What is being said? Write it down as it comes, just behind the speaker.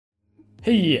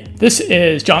Hey, this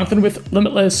is Jonathan with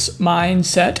Limitless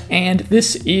Mindset, and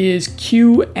this is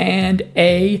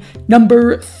Q&A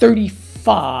number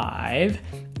 35,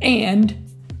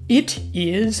 and it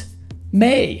is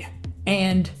May.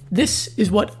 And this is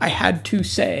what I had to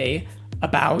say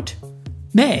about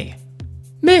May.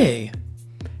 May,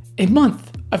 a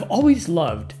month I've always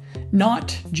loved,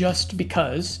 not just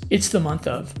because it's the month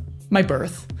of my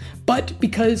birth, but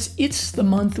because it's the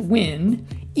month when,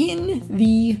 in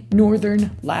the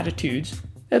northern latitudes,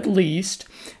 at least,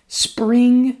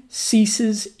 spring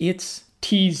ceases its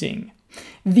teasing.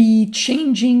 The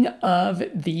changing of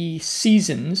the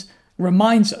seasons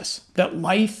reminds us that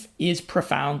life is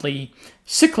profoundly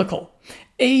cyclical.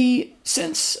 A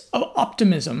sense of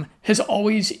optimism has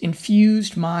always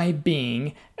infused my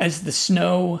being as the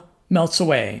snow melts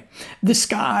away. The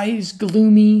sky's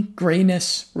gloomy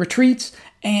grayness retreats,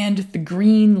 and the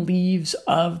green leaves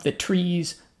of the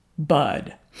trees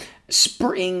bud.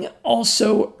 Spring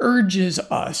also urges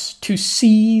us to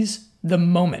seize the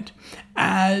moment.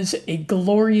 As a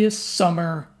glorious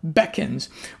summer beckons,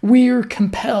 we're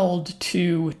compelled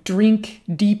to drink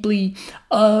deeply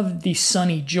of the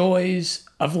sunny joys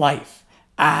of life,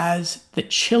 as the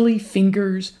chilly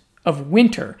fingers of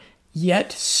winter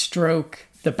yet stroke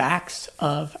the backs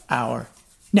of our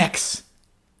necks.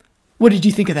 What did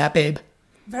you think of that, babe?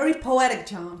 Very poetic,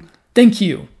 John. Thank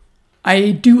you.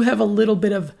 I do have a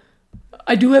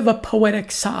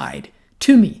poetic side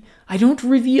to me. I don't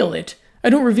reveal it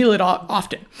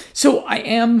often. So I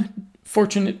am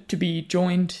fortunate to be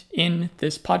joined in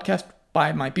this podcast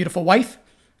by my beautiful wife.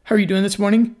 How are you doing this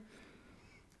morning?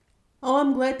 Oh,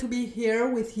 I'm glad to be here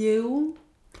with you.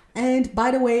 And by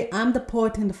the way, I'm the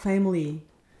poet in the family.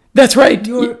 That's right.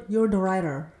 You're the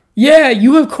writer. Yeah,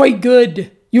 you have quite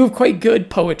good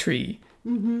poetry.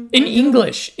 Mm-hmm. In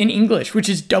English, which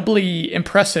is doubly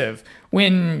impressive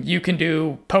when you can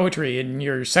do poetry in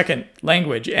your second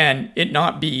language and it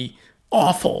not be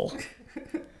awful.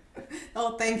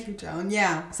 Oh, thank you, John.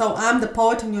 Yeah, so I'm the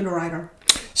poet and you're the writer.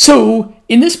 So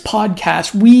in this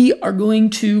podcast, we are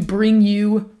going to bring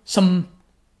you some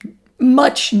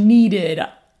much needed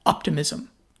optimism,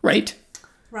 right?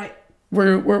 Right.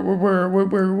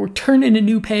 We're turning a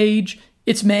new page.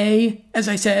 It's May, as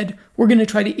I said. We're going to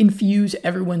try to infuse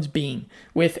everyone's being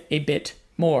with a bit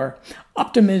more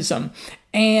optimism.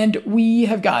 And we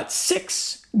have got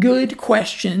 6 good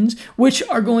questions, which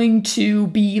are going to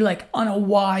be like on a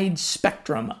wide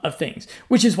spectrum of things,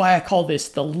 which is why I call this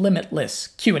the Limitless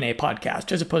Q&A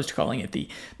podcast, as opposed to calling it the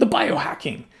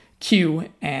biohacking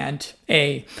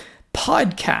Q&A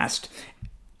podcast.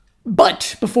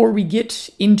 But before we get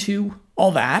into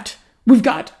all that, we've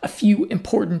got a few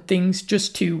important things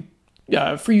just to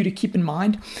for you to keep in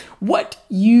mind. What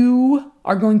you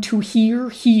are going to hear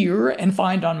here and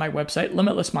find on my website,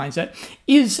 Limitless Mindset,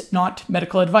 is not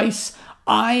medical advice.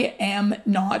 I am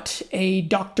not a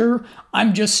doctor.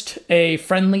 I'm just a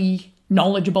friendly,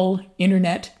 knowledgeable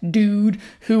internet dude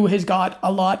who has got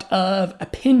a lot of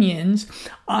opinions.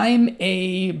 I'm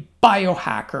a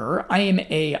biohacker. I am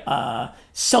a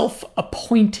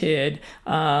self-appointed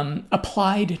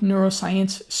applied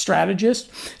neuroscience strategist.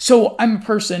 So I'm a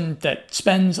person that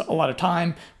spends a lot of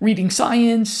time reading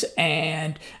science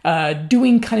and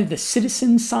doing kind of the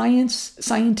citizen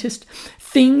scientist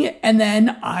thing, and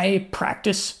then I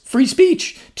practice free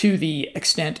speech to the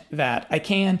extent that I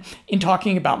can in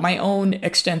talking about my own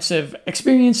extensive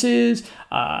experiences,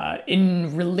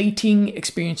 in relating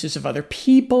experiences of other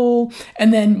people,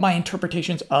 and then my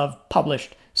interpretations of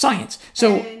published science.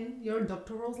 So and you're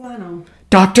Dr. Roslano.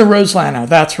 Dr. Roslano,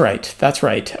 that's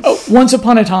right. Oh, once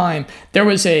upon a time, there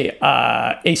was a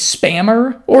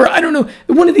spammer, or I don't know,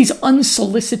 one of these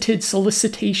unsolicited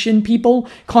solicitation people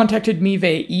contacted me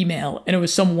via email, and it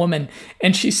was some woman,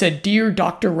 and she said, "Dear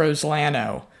Dr.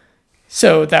 Roslano."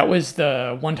 So that was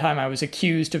the one time I was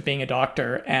accused of being a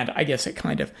doctor, and I guess it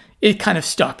kind of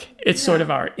stuck. It's sort of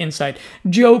our inside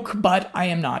joke, but I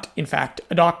am not, in fact,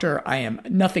 a doctor. I am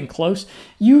nothing close.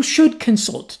 You should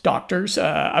consult doctors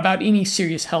about any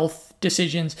serious health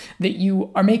decisions that you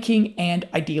are making, and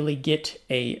ideally get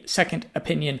a second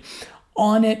opinion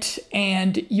on it.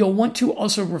 And you'll want to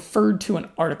also refer to an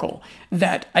article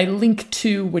that I link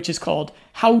to, which is called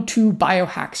How to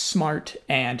Biohack Smart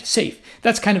and Safe.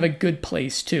 That's kind of a good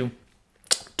place to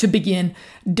begin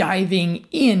diving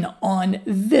in on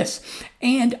this.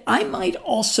 And I might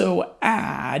also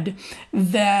add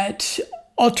that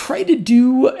I'll try to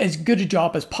do as good a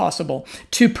job as possible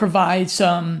to provide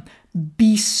some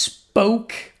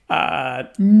bespoke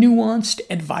nuanced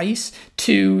advice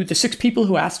to the 6 people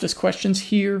who asked us questions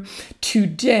here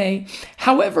today.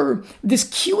 However, this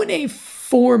Q&A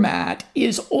format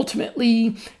is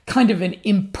ultimately kind of an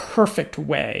imperfect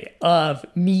way of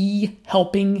me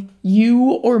helping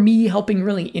you or me helping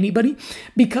really anybody,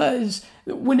 because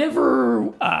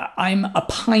whenever I'm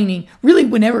opining, really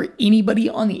whenever anybody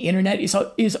on the internet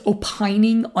is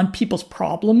opining on people's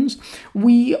problems,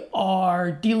 we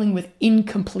are dealing with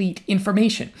incomplete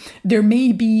information. There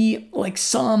may be like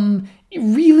some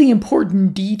really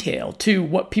important detail to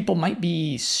what people might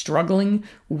be struggling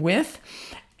with.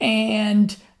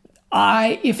 And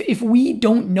if we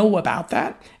don't know about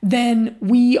that, then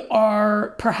we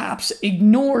are perhaps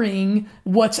ignoring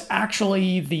what's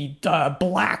actually the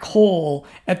black hole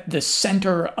at the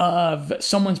center of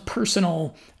someone's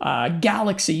personal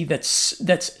galaxy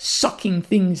that's sucking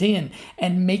things in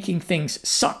and making things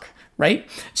suck, right?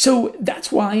 So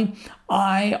that's why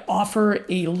I offer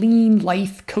a lean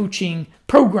life coaching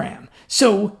program.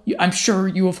 So I'm sure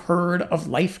you have heard of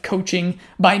life coaching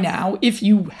by now. If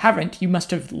you haven't, you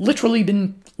must have literally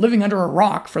been living under a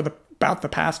rock for about the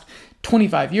past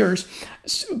 25 years.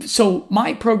 So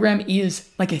my program is,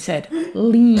 like I said,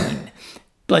 lean.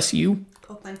 Bless you.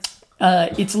 Oh, thanks.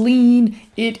 It's lean.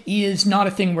 It is not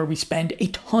a thing where we spend a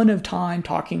ton of time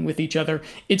talking with each other.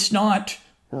 It's not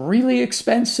really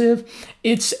expensive.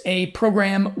 It's a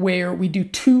program where we do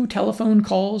 2 telephone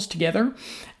calls together,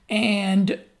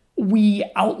 and we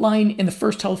outline in the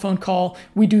first telephone call,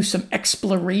 we do some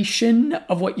exploration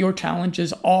of what your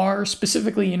challenges are,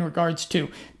 specifically in regards to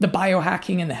the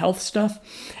biohacking and the health stuff.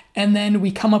 And then we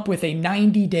come up with a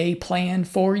 90-day plan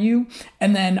for you.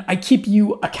 And then I keep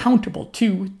you accountable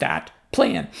to that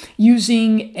plan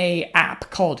using an app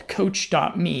called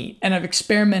Coach.me. And I've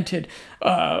experimented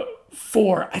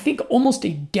for, I think, almost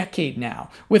a decade now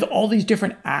with all these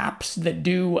different apps that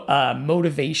do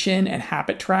motivation and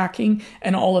habit tracking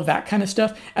and all of that kind of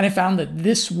stuff. And I found that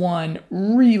this one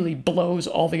really blows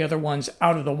all the other ones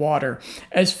out of the water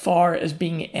as far as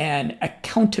being an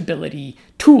accountability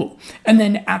tool. And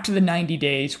then after the 90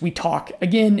 days, we talk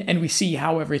again and we see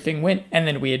how everything went, and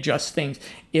then we adjust things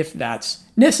if that's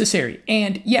necessary.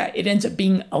 And yeah, it ends up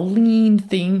being a lean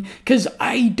thing because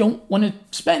I don't want to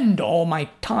spend all my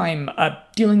time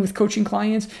dealing with coaching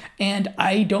clients, and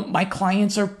my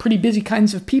clients are pretty busy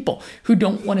kinds of people who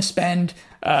don't want to spend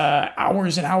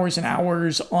hours and hours and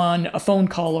hours on a phone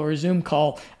call or a Zoom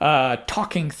call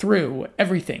talking through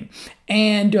everything.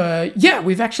 And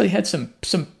we've actually had some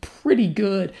pretty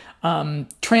good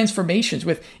transformations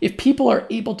with, if people are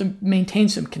able to maintain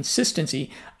some consistency.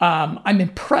 I'm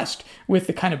impressed with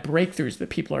the kind of breakthroughs that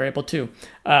people are able to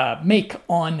make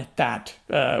on that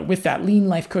with that lean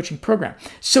life coaching program.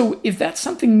 So if that's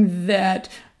something that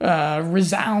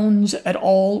resounds at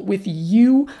all with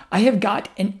you, I have got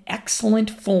an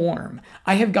excellent form.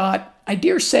 I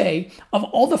dare say, of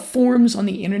all the forms on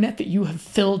the internet that you have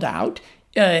filled out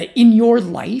in your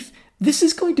life, this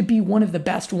is going to be one of the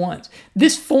best ones.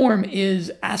 This form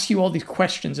asks you all these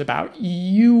questions about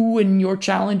you and your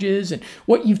challenges and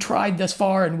what you've tried thus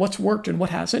far and what's worked and what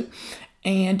hasn't.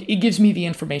 And it gives me the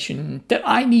information that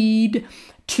I need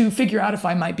to figure out if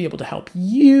I might be able to help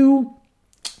you.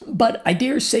 But I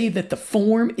dare say that the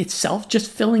form itself, just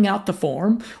filling out the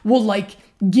form, will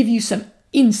give you some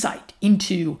insight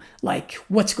into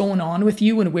what's going on with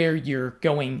you and where you're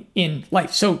going in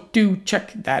life. So do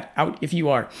check that out if you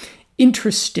are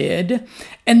interested.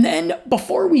 And then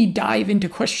before we dive into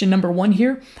question number 1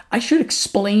 here, I should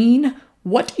explain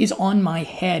what is on my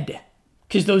head.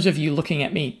 Because those of you looking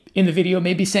at me in the video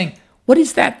may be saying, what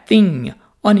is that thing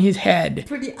on his head?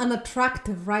 Pretty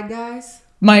unattractive, right, guys?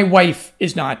 My wife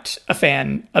is not a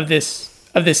fan of this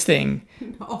thing.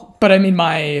 No. But I mean,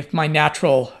 my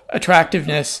natural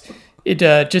attractiveness,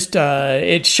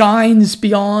 it shines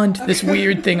beyond this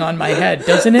weird thing on my head,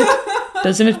 doesn't it?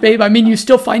 Doesn't it, babe? I mean, you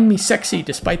still find me sexy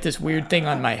despite this weird thing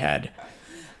on my head.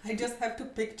 I just have to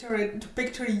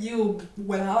picture you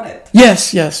without it.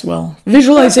 Yes. Well,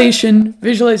 visualization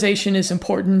is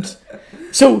important.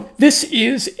 So this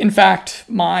is, in fact,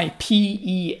 my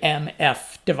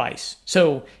PEMF device.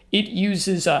 So it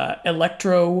uses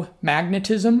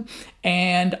electromagnetism,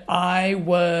 and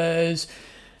I've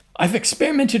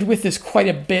experimented with this quite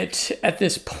a bit at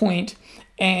this point,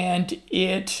 and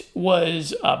it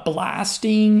was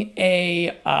blasting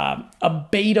a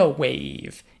beta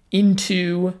wave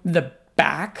into the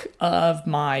back of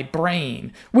my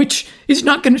brain, which is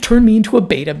not going to turn me into a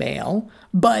beta male,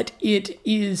 but it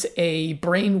is a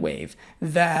brainwave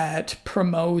that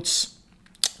promotes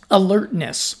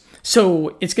alertness.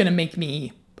 So it's going to make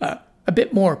me a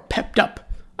bit more pepped up.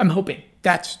 I'm hoping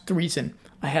that's the reason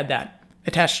I had that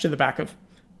attached to the back of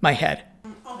my head.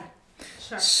 Okay,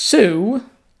 sure. So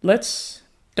let's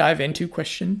dive into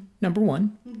question number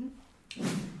 1. Mm-hmm.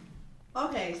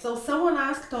 Okay, so someone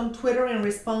asked on Twitter in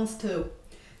response to,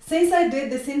 since I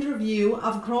did this interview,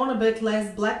 I've grown a bit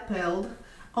less black-pilled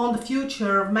on the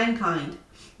future of mankind.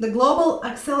 The global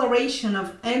acceleration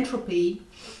of entropy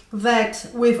that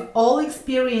we've all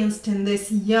experienced in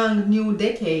this young new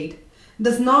decade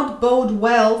does not bode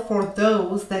well for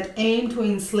those that aim to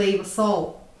enslave us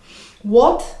all.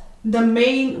 What is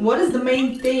the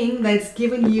main thing that's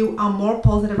given you a more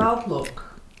positive outlook?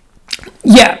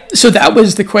 Yeah, so that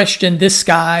was the question this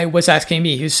guy was asking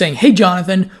me. He was saying, hey,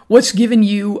 Jonathan, what's given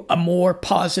you a more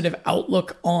positive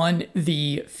outlook on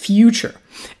the future?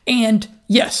 And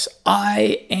yes,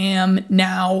 I am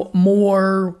now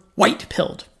more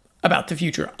white-pilled about the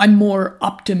future. I'm more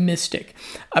optimistic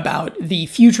about the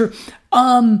future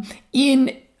on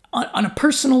a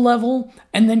personal level,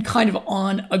 and then kind of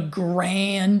on a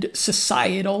grand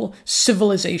societal,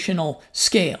 civilizational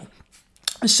scale.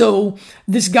 So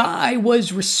this guy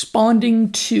was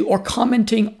responding to or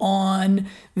commenting on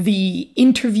the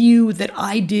interview that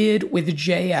I did with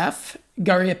JF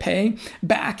Garriapé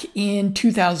back in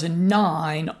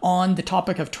 2009 on the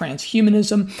topic of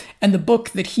transhumanism and the book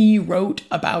that he wrote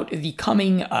about the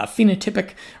coming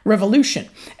phenotypic revolution.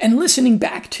 And listening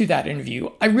back to that interview,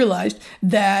 I realized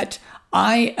that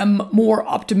I am more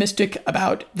optimistic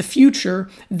about the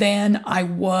future than I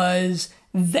was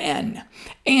then.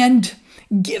 And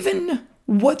given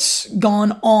what's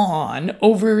gone on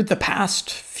over the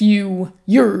past few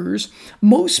years,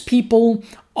 most people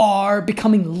are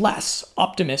becoming less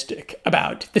optimistic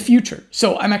about the future.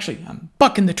 So I'm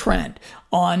bucking the trend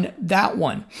on that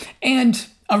one. And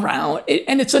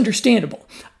it's understandable.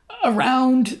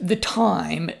 Around the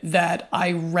time that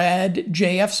I read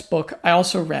JF's book, I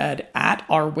also read At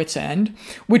Our Wit's End,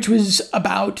 which was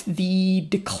about the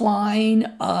decline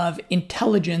of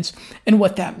intelligence and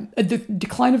the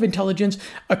decline of intelligence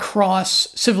across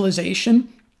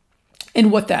civilization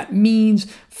and what that means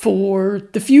for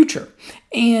the future.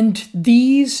 And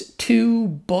these two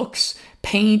books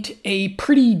paint a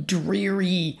pretty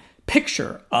dreary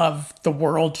picture of the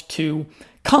world to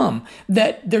come,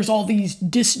 that there's all these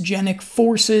dysgenic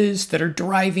forces that are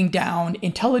driving down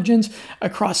intelligence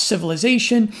across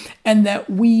civilization, and that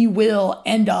we will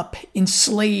end up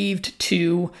enslaved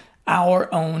to our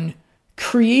own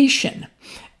creation.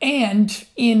 And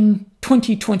in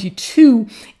 2022,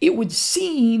 it would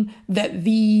seem that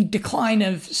the decline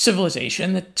of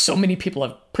civilization that so many people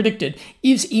have predicted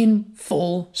is in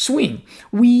full swing.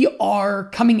 We are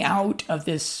coming out of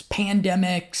this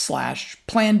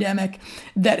pandemic/plandemic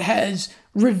that has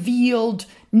revealed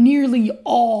nearly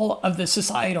all of the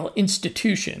societal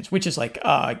institutions, which is like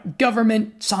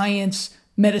government, science,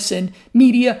 medicine,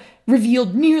 media,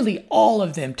 revealed nearly all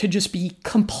of them to just be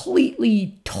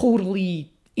completely, totally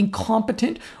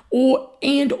incompetent or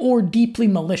deeply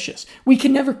malicious. We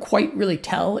can never quite really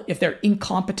tell if they're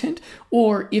incompetent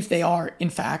or if they are, in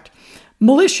fact,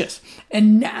 malicious.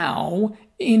 And now,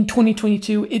 in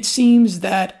 2022, it seems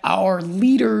that our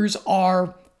leaders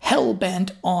are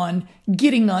hell-bent on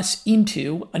getting us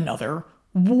into another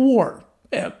war,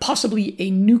 possibly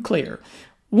a nuclear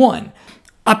one.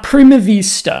 A prima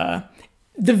vista,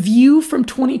 the view from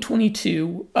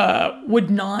 2022 would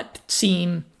not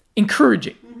seem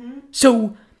encouraging.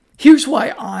 So here's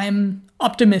why I'm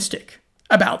optimistic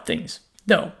about things,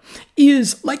 though,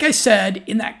 is, like I said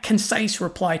in that concise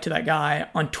reply to that guy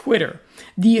on Twitter,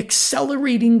 the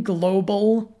accelerating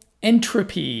global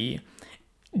entropy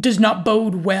does not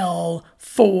bode well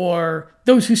for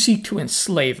those who seek to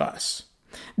enslave us.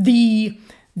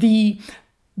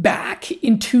 Back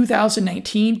in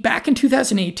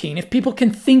 2018, if people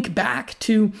can think back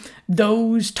to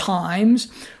those times,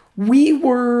 we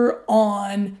were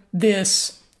on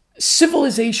this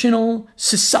civilizational,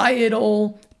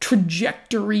 societal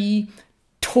trajectory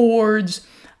towards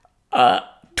a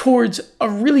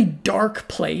really dark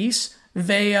place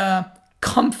via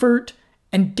comfort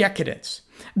and decadence.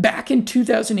 Back in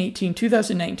 2018,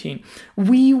 2019,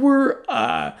 we were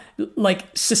like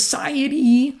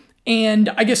society. And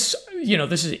I guess,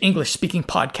 this is an English-speaking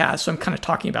podcast, so I'm kind of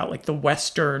talking about like the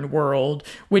Western world,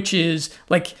 which is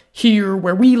like here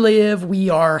where we live,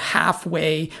 we're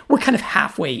kind of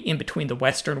halfway in between the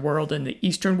Western world and the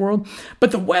Eastern world.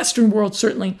 But the Western world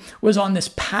certainly was on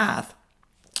this path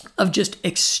of just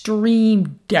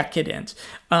extreme decadence,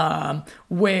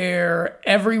 where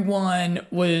everyone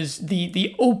was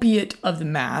the opiate of the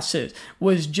masses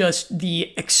was just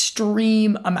the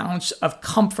extreme amounts of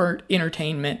comfort,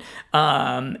 entertainment,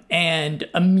 and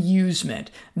amusement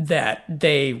that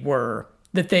they were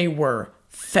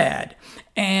fed.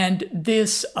 And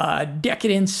this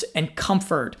decadence and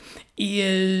comfort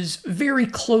is very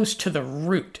close to the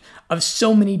root of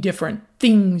so many different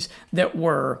things that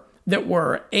were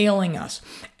ailing us.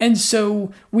 And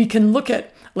so we can look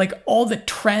at like all the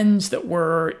trends that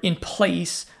were in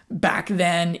place back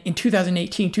then in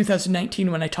 2018,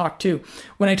 2019, when I talked to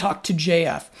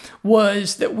JF,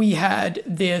 was that we had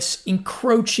this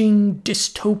encroaching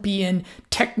dystopian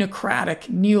technocratic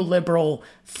neoliberal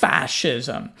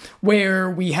fascism, where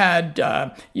we had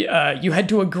you had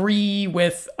to agree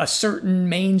with a certain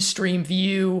mainstream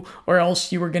view, or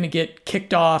else you were going to get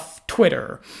kicked off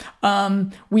Twitter.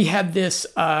 We had this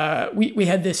we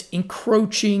had this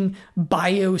encroaching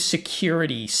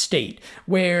biosecurity state,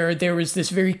 where there was this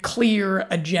very clear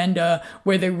agenda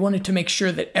where they wanted to make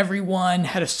sure that everyone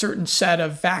had a certain set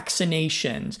of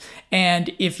vaccinations,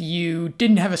 and if you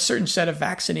didn't have a certain set of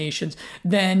vaccinations,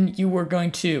 then you were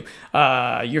going to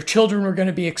your children were going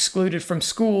to be excluded from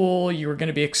school. You were going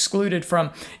to be excluded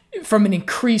from an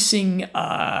increasing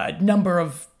number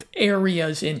of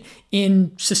areas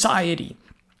in society.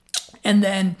 And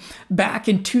then back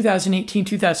in 2018,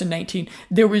 2019,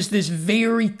 there was this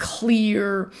very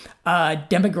clear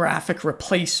demographic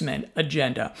replacement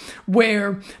agenda,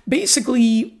 where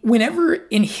basically whenever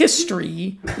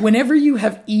you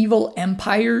have evil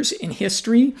empires in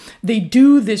history, they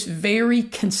do this very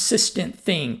consistent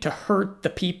thing to hurt the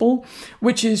people,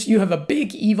 which is you have a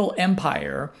big evil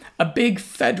empire, a big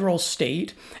federal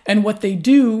state, and what they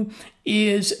do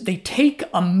is they take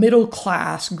a middle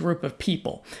class group of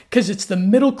people, because it's the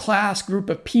middle class group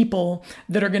of people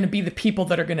that are going to be the people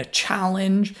that are going to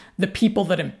challenge the people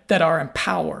that are in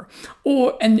power,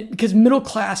 and because middle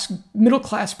class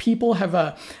people have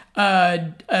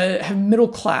have middle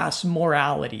class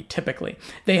morality. Typically,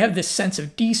 they have this sense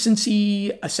of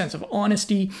decency, a sense of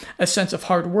honesty, a sense of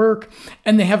hard work,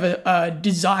 and they have a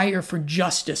desire for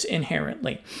justice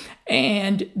inherently.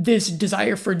 And this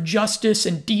desire for justice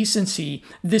and decency,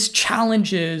 this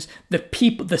challenges the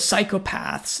people, the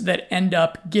psychopaths that end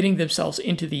up getting themselves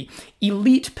into the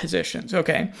elite positions,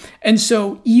 okay? And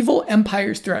so evil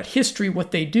empires throughout history,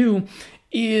 what they do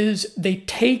is they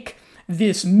take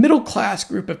this middle class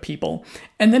group of people,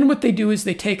 and then what they do is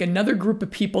they take another group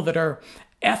of people that are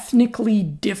ethnically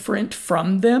different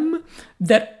from them,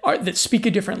 that speak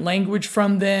a different language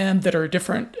from them, that are a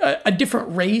different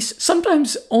race,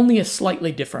 sometimes only a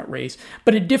slightly different race,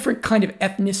 but a different kind of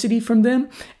ethnicity from them,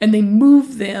 and they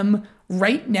move them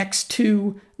right next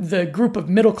to the group of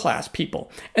middle class people.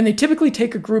 And they typically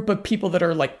take a group of people that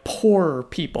are like poorer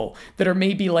people, that are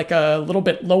maybe like a little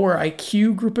bit lower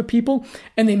IQ group of people,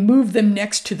 and they move them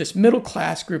next to this middle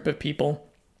class group of people,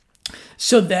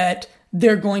 so that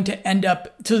there's going to end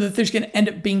up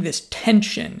being this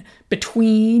tension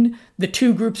between the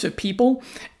two groups of people,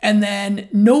 and then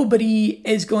nobody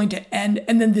is going to end,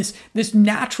 and then this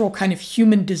natural kind of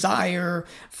human desire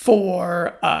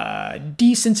for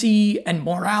decency and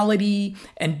morality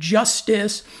and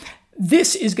justice,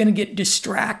 this is going to get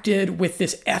distracted with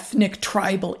this ethnic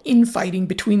tribal infighting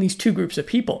between these two groups of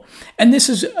people. And this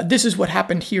is what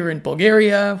happened here in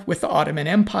Bulgaria with the Ottoman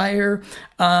Empire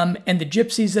and the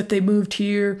gypsies that they moved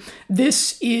here.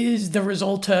 This is the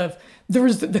result of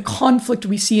the conflict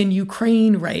we see in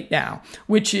Ukraine right now,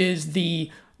 which is the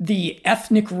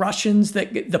ethnic Russians,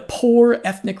 the poor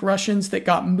ethnic Russians that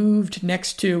got moved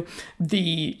next to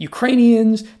the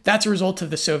Ukrainians. That's a result of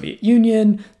the Soviet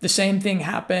Union. The same thing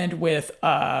happened with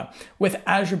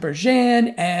Azerbaijan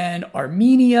and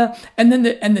Armenia, and then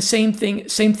the same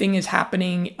thing is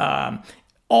happening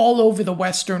all over the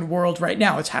Western world right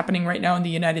now. It's happening right now in the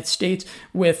United States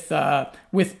with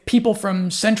people from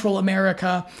Central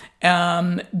America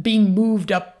being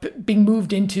moved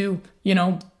into,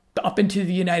 up into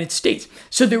the United States.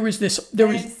 So there was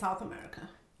South America.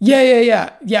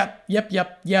 Yeah.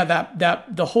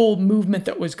 That the whole movement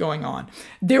that was going on.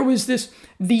 There was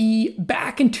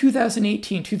back in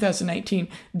 2018, 2019,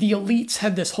 the elites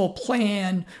had this whole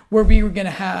plan where we were going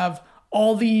to have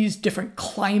all these different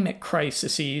climate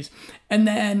crises. And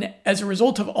then as a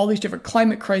result of all these different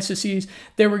climate crises,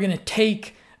 they were going to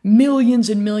take millions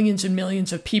and millions and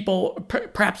millions of people,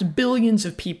 perhaps billions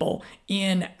of people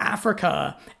in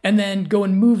Africa, and then go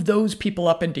and move those people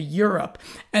up into Europe.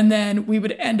 And then we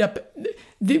would end up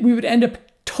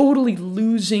totally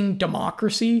losing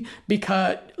democracy,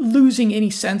 because losing any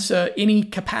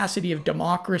capacity of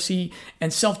democracy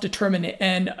and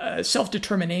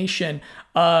self-determination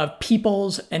of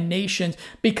peoples and nations,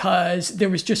 because there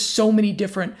was just so many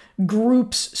different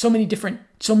groups, so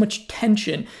much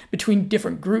tension between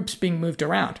different groups being moved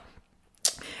around.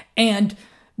 And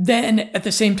then at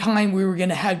the same time, we were going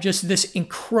to have just this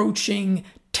encroaching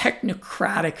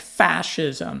technocratic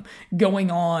fascism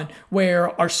going on, where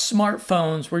our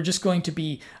smartphones were just going to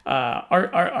be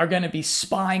are going to be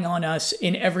spying on us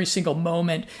in every single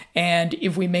moment, and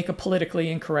if we make a politically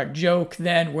incorrect joke,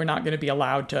 then we're not going to be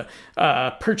allowed to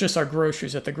purchase our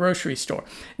groceries at the grocery store.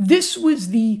 This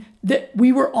was that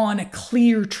we were on a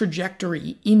clear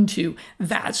trajectory into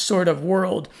that sort of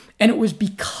world, and it was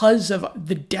because of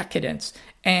the decadence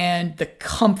and the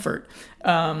comfort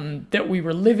that we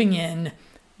were living in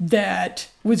that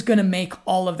was going to make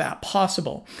all of that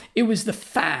possible. It was the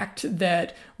fact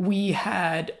that we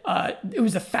had, it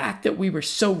was the fact that we were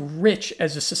so rich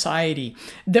as a society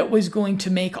that was going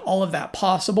to make all of that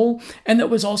possible. And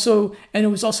it was also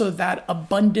that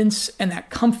abundance and that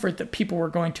comfort that people were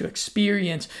going to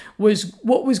experience was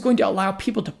what was going to allow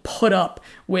people to put up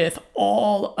with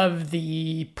all of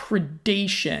the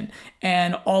predation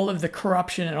and all of the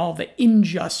corruption and all the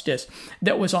injustice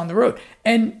that was on the road.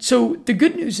 And so the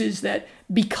good news is that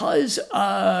because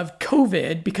of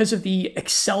COVID, because of the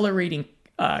accelerating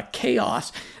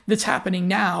chaos that's happening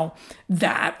now,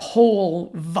 that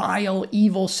whole vile,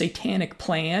 evil, satanic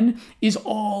plan is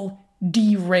all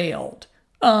derailed.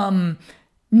 All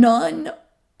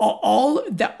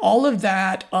of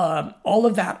that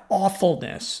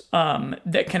awfulness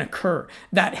that can occur,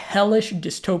 that hellish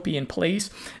dystopian place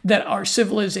that our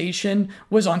civilization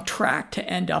was on track to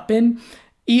end up in,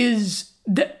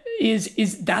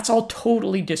 that's all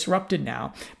totally disrupted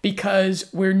now, because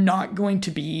we're not going to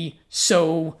be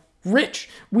so rich.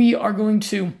 We are going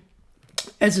to,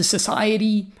 as a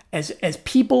society, as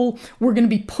people, we're going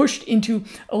to be pushed into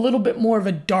a little bit more of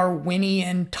a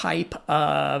Darwinian type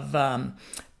of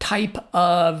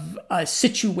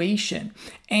situation,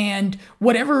 and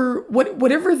whatever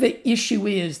the issue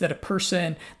is that a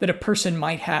person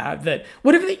might have, that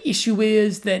whatever the issue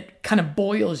is that kind of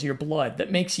boils your blood,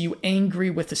 that makes you angry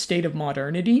with the state of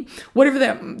modernity, whatever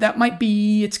that might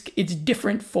be, it's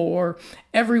different for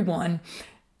everyone.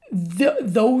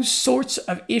 Those sorts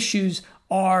of issues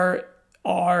have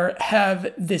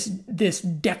this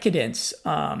decadence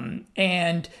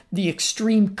and the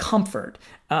extreme comfort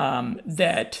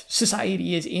that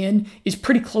society is in is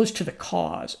pretty close to the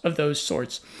cause of those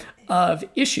sorts of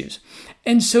issues.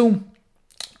 And so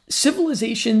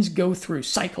civilizations go through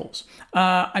cycles.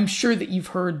 I'm sure that you've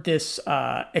heard this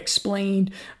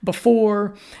explained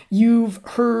before. You've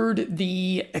heard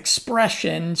the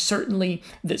expression, certainly,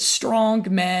 that strong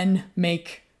men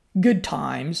make good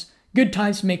times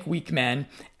make weak men,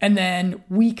 and then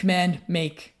weak men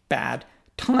make bad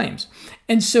times.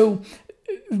 And so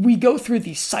we go through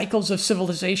these cycles of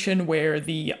civilization where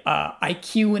the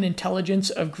IQ and intelligence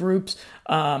of groups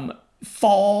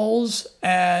falls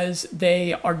as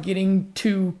they are getting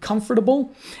too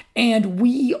comfortable. And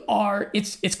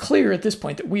it's clear at this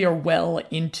point that we are well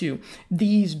into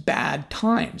these bad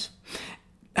times.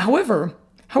 However,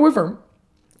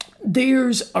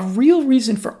 there's a real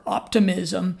reason for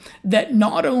optimism that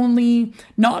not only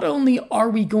are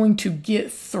we going to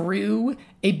get through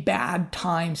a bad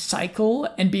time cycle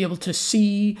and be able to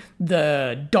see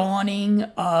the dawning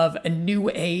of a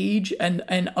new age and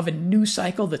of a new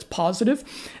cycle that's positive,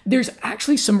 there's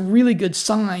actually some really good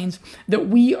signs that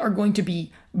we are going to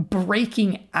be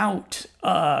breaking out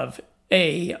of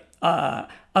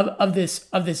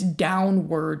this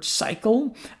downward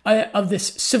cycle, of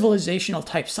this civilizational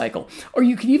type cycle. Or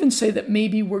you could even say that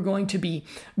maybe we're going to be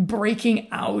breaking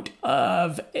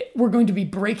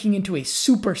into a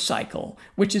super cycle,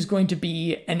 which is going to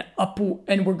be and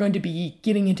we're going to be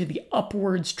getting into the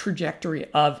upwards trajectory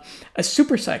of a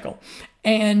super cycle.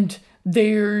 And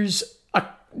there's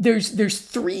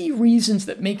three reasons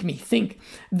that make me think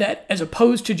that, as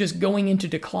opposed to just going into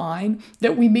decline,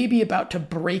 that we may be about to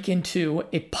break into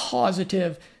a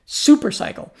positive super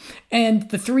cycle. And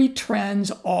the three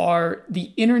trends are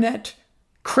the internet,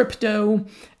 crypto,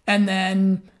 and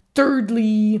then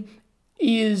thirdly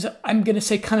is, I'm going to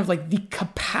say, kind of like the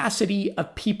capacity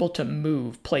of people to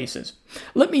move places.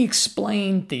 Let me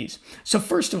explain these. So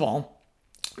first of all,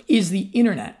 is the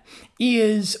internet.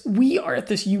 We are at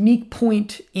this unique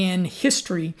point in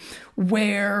history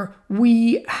where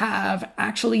we have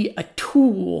actually a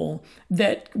tool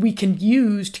that we can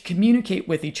use to communicate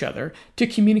with each other, to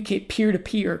communicate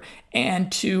peer-to-peer,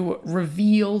 and to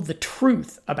reveal the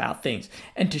truth about things,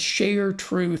 and to share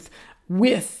truth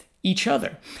with each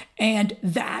other. And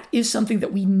that is something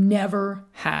that we never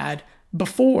had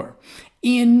before.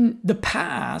 In the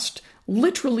past,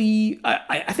 literally,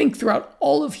 I think throughout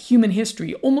all of human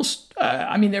history, almost,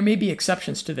 there may be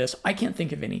exceptions to this, I can't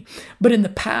think of any, but in the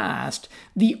past,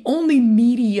 the only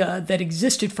media that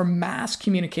existed for mass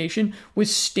communication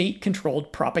was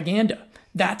state-controlled propaganda.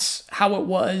 that's how it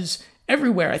was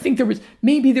everywhere. I think there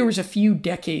was a few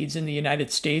decades in the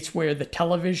United States where the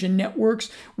television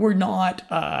networks were not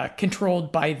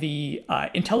controlled by the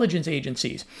intelligence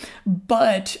agencies.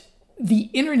 But the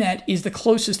internet is the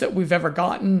closest that we've ever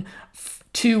gotten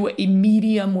to a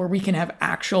medium where we can have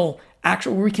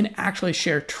where we can actually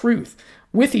share truth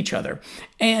with each other.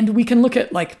 And we can look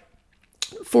at, like,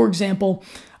 for example,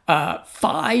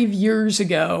 5 years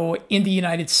ago in the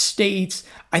United States,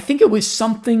 I think it was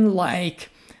something like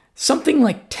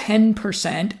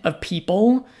 10% of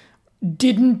people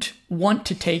didn't want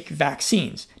to take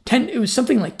vaccines. It was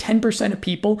something like 10% of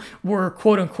people were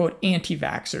quote unquote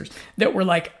anti-vaxxers that were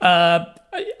like,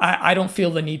 I don't feel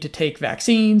the need to take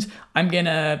vaccines. I'm going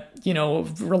to,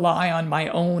 rely on my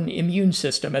own immune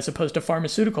system as opposed to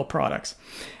pharmaceutical products.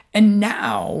 And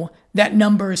now that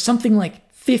number is something like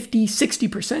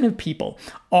 50-60% of people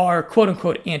are quote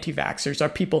unquote anti-vaxxers, are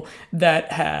people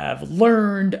that have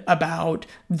learned about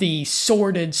the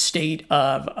sordid state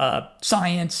of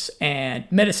science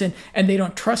and medicine, and they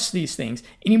don't trust these things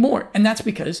anymore. And that's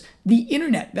because the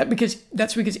internet,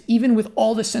 that's because even with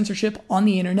all the censorship on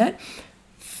the internet,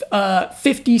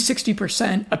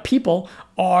 50-60% of people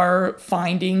are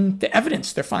finding the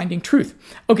evidence, they're finding truth.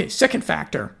 Okay, second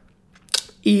factor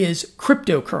is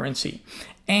cryptocurrency.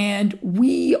 And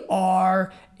we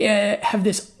have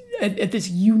this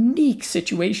unique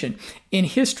situation in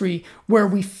history where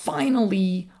we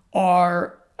finally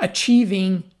are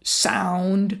achieving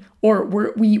sound, or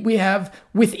we have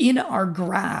within our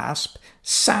grasp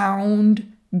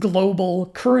sound global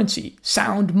currency,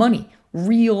 sound money,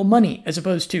 real money, as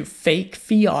opposed to fake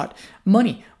fiat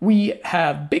money. We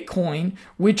have Bitcoin,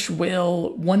 which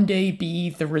will one day be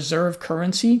the reserve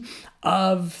currency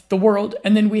of the world.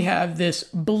 And then we have this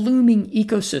blooming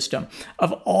ecosystem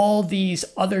of all these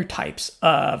other types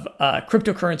of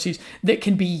cryptocurrencies that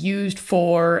can be used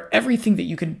for everything that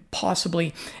you can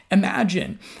possibly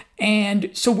imagine. And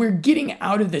so we're getting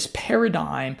out of this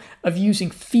paradigm of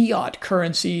using fiat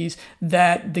currencies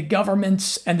that the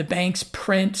governments and the banks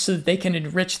print so that they can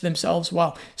enrich themselves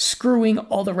while screwing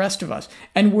all the rest of us.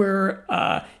 And we're,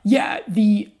 all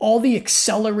the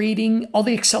acceleration, all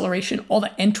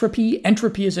the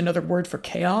entropy is another word for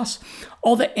chaos.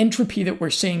 All the entropy that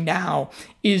we're seeing now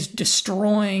is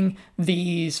destroying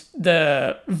the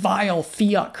vile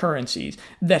fiat currencies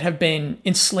that have been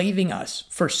enslaving us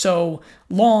for so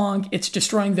long. It's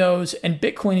destroying those, and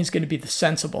Bitcoin is going to be the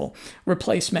sensible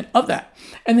replacement of that.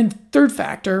 And then third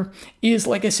factor is,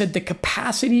 like I said, the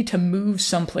capacity to move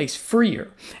someplace freer.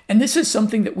 And this is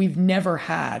something that we've never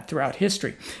had throughout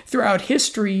history.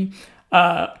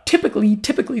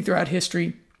 Typically throughout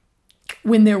history,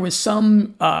 when there was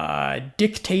some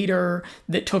dictator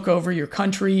that took over your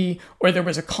country, or there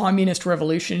was a communist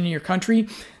revolution in your country,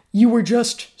 you were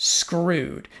just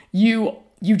screwed. You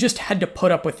just had to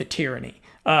put up with the tyranny.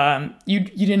 You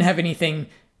didn't have anything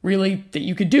really that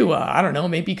you could do. I don't know,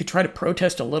 maybe you could try to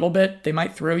protest a little bit. They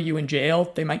might throw you in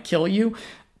jail. They might kill you.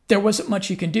 There wasn't much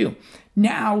you can do.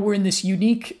 Now we're in this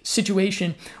unique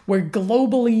situation where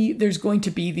globally there's going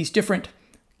to be these different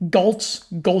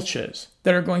gulches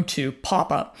that are going to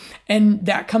pop up. And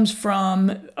that comes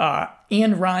from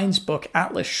Anne Rind's book,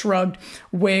 Atlas Shrugged,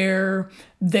 where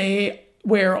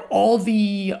all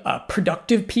the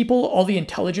productive people, all the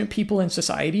intelligent people in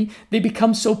society, they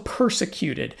become so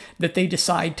persecuted that they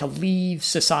decide to leave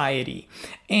society.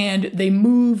 And they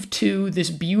move to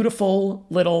this beautiful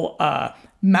little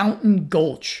mountain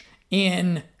gulch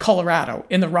in Colorado,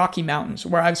 in the Rocky Mountains,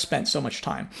 where I've spent so much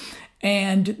time.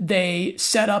 And they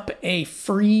set up a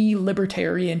free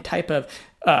libertarian type of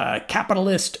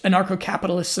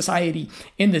anarcho-capitalist society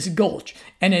in this gulch.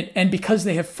 And because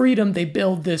they have freedom, they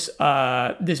build this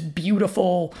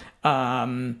beautiful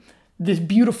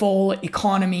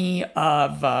economy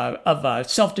of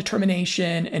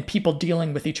self-determination and people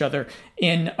dealing with each other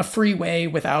in a free way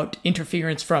without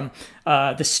interference from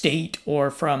the state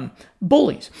or from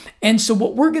bullies. And so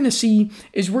what we're going to see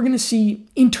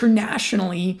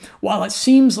internationally, while it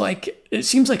seems like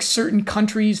certain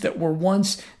countries that were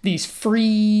once these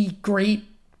free, great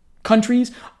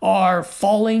countries are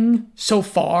falling so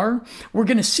far, we're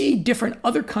going to see different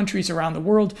other countries around the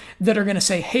world that are going to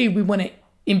say, hey, we want to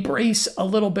embrace a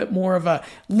little bit more of a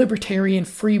libertarian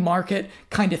free market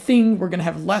kind of thing. We're going to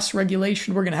have less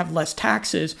regulation. We're going to have less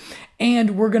taxes.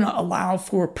 And we're going to allow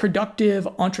for productive,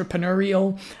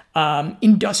 entrepreneurial,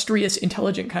 industrious,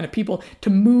 intelligent kind of people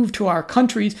to move to our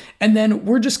countries. And then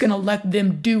we're just going to let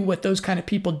them do what those kind of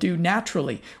people do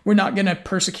naturally. We're not going to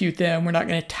persecute them. We're not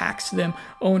going to tax them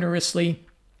onerously.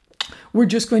 We're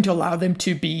just going to allow them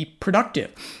to be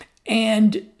productive.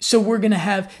 And so we're going to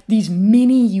have these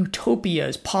mini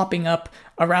utopias popping up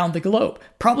around the globe.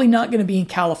 Probably not going to be in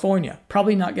California,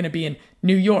 probably not going to be in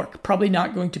New York, probably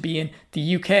not going to be in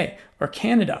the UK or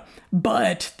Canada.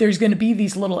 But there's going to be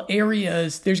these little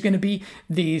areas, there's going to be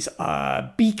these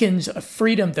beacons of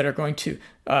freedom that are going to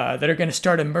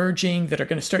start emerging, that are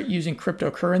going to start using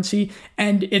cryptocurrency.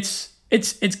 And it's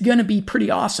going to be pretty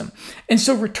awesome. And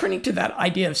so returning to that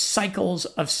idea of cycles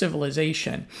of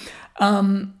civilization,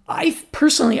 I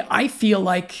feel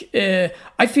like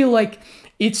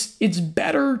it's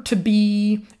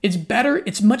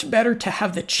much better to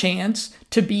have the chance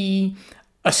to be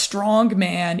a strong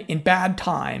man in bad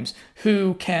times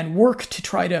who can work to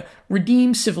try to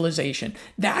redeem civilization.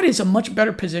 That is a much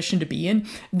better position to be in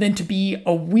than to be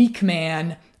a weak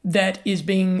man that is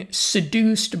being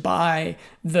seduced by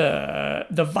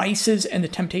the vices and the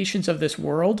temptations of this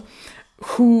world,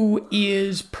 who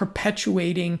is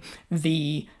perpetuating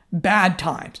the bad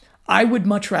times. I would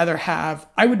much rather have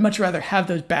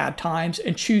those bad times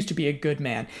and choose to be a good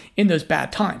man in those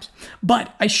bad times.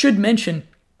 But I should mention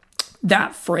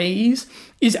that phrase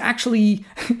is actually,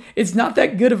 it's not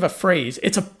that good of a phrase.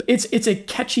 It's a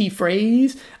catchy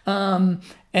phrase. And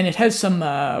it has some,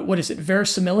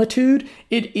 verisimilitude.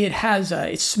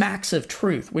 It smacks of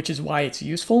truth, which is why it's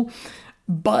useful.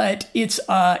 But it's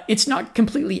not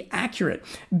completely accurate,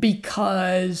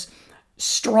 because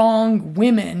strong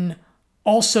women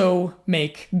also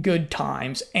make good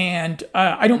times. And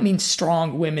I don't mean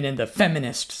strong women in the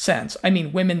feminist sense. I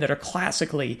mean women that are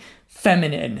classically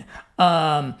feminine.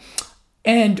 And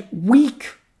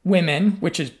weak women,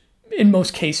 which is in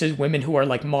most cases women who are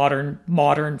like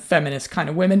modern feminist kind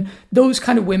of women, those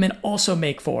kind of women also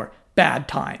make for bad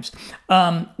times.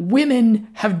 Women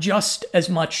have just as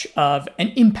much of an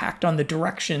impact on the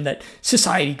direction that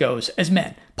society goes as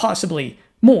men, possibly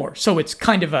more. So it's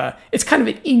kind of an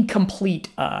incomplete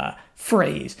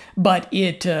phrase, but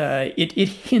it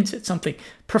hints at something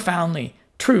profoundly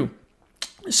true.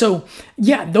 So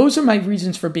yeah, those are my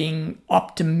reasons for being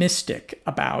optimistic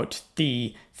about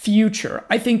the future.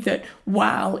 I think that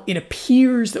while it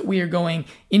appears that we are going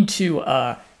into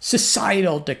a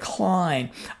societal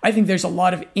decline, I think there's a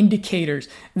lot of indicators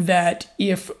that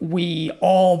if we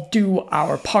all do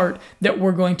our part, that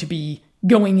we're going to be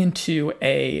going into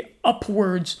a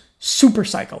upwards super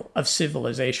cycle of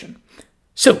civilization.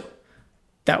 So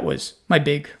that was my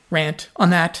big rant on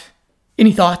that.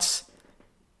 Any thoughts?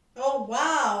 Oh,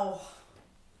 wow.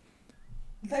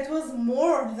 That was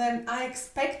more than I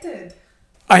expected.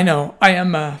 I know. I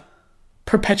am a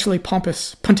perpetually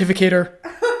pompous pontificator,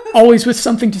 always with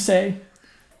something to say.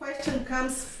 Question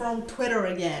comes from Twitter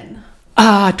again.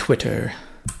 Ah, Twitter.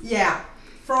 Yeah,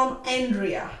 from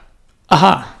Andrea.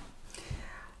 Aha.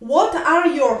 What are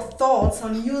your thoughts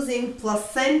on using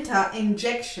placenta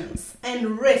injections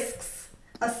and risks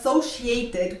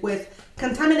associated with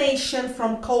contamination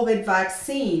from COVID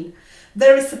vaccine?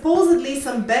 There is supposedly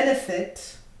some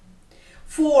benefit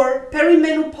for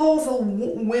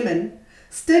perimenopausal women.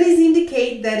 Studies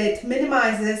indicate that it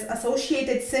minimizes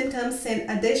associated symptoms in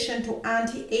addition to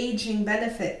anti-aging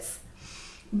benefits.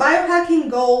 Biohacking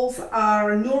goals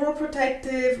are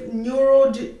neuroprotective,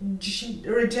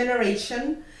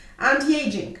 neuroregeneration,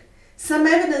 anti-aging. Some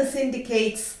evidence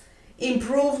indicates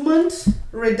improvement,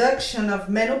 reduction of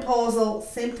menopausal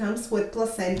symptoms with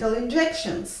placental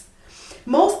injections.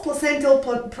 Most placental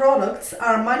products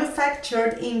are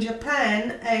manufactured in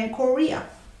Japan and Korea.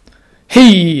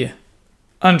 Hey,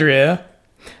 Andrea.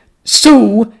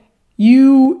 So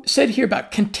you said here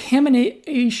about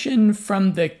contamination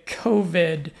from the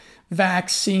COVID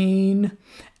vaccine,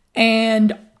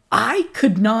 and I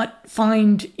could not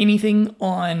find anything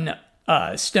on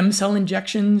stem cell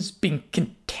injections being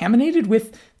contaminated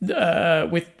with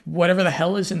whatever the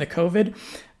hell is in the COVID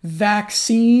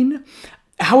vaccine.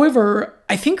 However,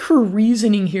 I think her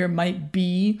reasoning here might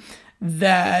be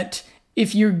that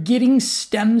if you're getting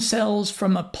stem cells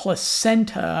from a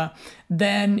placenta,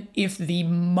 then if the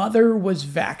mother was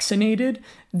vaccinated,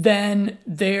 then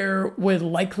there would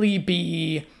likely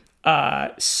be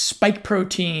spike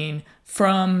protein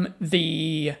from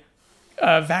the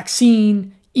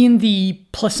vaccine in the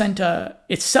placenta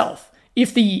itself.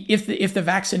 If the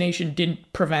vaccination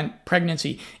didn't prevent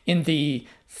pregnancy in the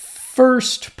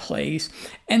first place.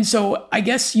 And so I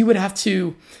guess you would have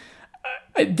to,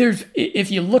 if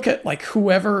you look at like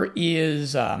whoever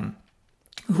is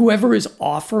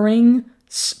offering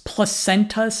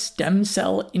placenta stem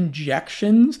cell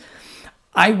injections,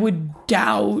 I would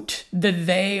doubt that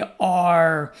they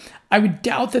are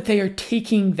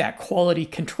taking that quality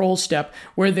control step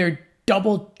where they're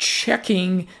double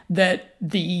checking that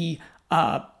the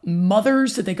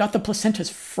mothers that they got the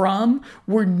placentas from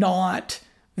were not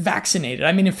vaccinated.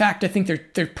 I mean, in fact, I think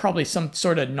there's probably some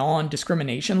sort of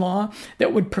non-discrimination law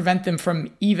that would prevent them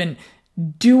from even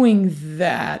doing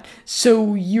that.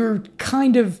 So you're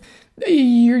kind of,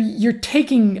 you're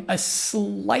taking a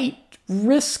slight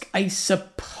risk, I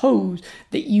suppose,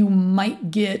 that you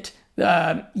might get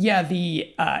the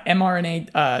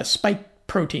mRNA spike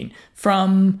protein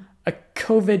from a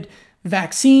COVID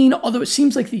vaccine, although it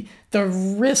seems like the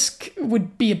risk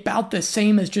would be about the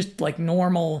same as just like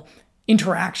normal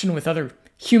interaction with other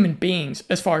human beings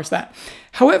as far as that.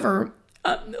 However,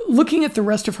 looking at the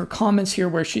rest of her comments here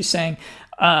where she's saying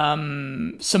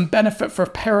some benefit for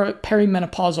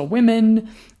perimenopausal women,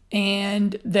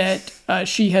 and that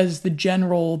she has the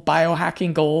general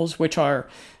biohacking goals, which are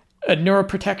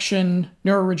neuroprotection,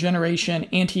 neuroregeneration,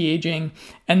 anti-aging,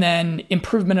 and then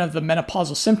improvement of the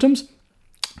menopausal symptoms.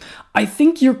 I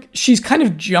think she's kind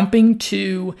of jumping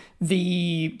to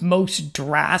the most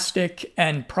drastic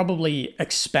and probably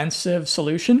expensive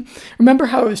solution. Remember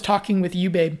how I was talking with you,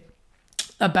 babe,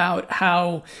 about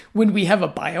how when we have a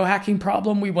biohacking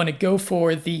problem, we want to go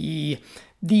for the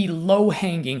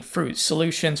low-hanging fruit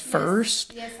solutions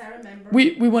first. Yes, I remember.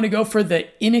 We want to go for the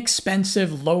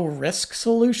inexpensive, low-risk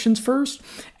solutions first,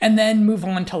 and then move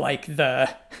on to like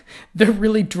the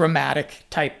really dramatic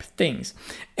type things.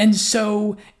 And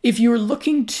so if you're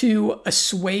looking to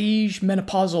assuage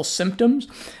menopausal symptoms,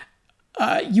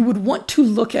 you would want to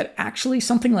look at actually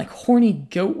something like horny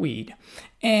goatweed.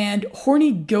 And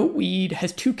horny goatweed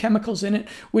has two chemicals in it,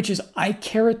 which is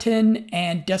icaritin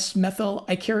and desmethyl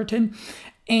icaritin.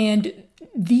 And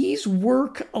these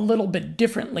work a little bit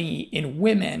differently in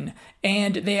women,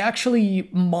 and they actually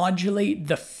modulate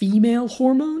the female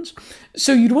hormones.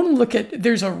 So you'd want to look at,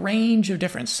 there's a range of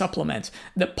different supplements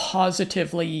that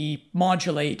positively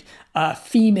modulate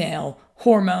female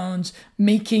hormones,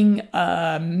 making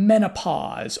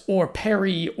menopause or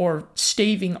or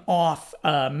staving off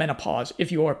menopause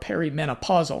if you are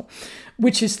perimenopausal,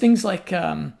 which is things like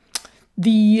the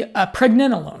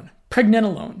pregnenolone.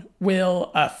 Pregnenolone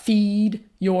will feed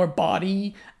your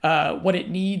body what it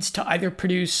needs to either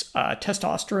produce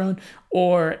testosterone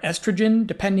or estrogen,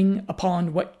 depending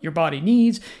upon what your body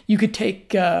needs. You could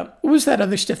take, what was that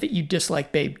other stuff that you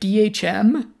dislike, babe?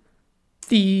 DHM?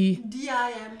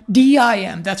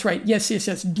 DIM, that's right. Yes,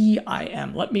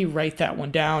 DIM. Let me write that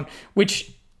one down,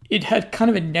 which it had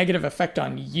kind of a negative effect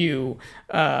on you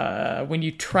when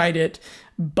you tried it,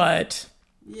 but...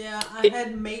 Yeah, I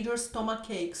had major stomach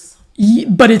aches.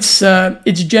 But it's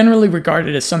generally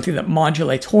regarded as something that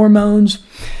modulates hormones.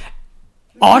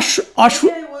 Maybe I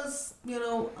was,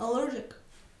 allergic.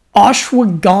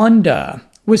 Ashwagandha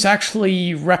was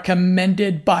actually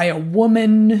recommended by a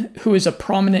woman who is a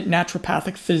prominent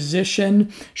naturopathic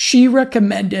physician. She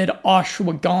recommended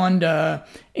ashwagandha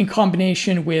in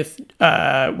combination with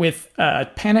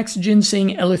Panax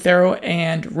ginseng, eleuthero,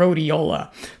 and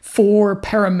rhodiola for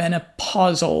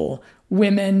perimenopausal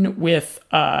women with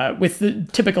the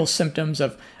typical symptoms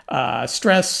of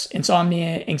stress,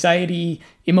 insomnia, anxiety,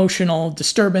 emotional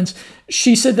disturbance.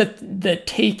 She said that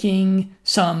taking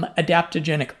some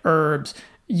adaptogenic herbs,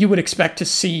 you would expect to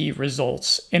see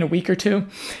results in a week or two.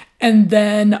 And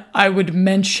then I would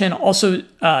mention also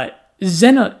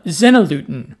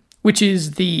xenolutin, which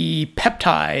is the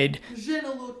peptide.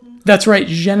 That's right,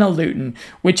 xenolutin,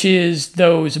 which is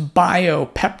those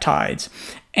biopeptides.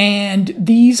 And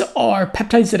these are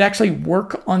peptides that actually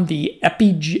work on the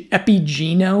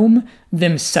epigenome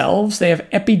themselves. They have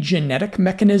epigenetic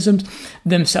mechanisms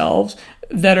themselves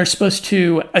that are supposed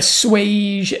to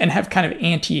assuage and have kind of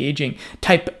anti-aging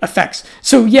type effects.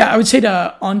 So yeah, I would say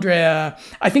to Andrea,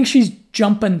 I think she's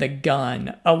jumping the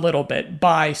gun a little bit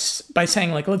by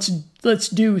saying like, let's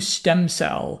do stem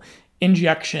cell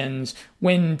injections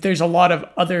when there's a lot of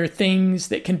other things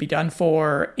that can be done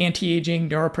for anti-aging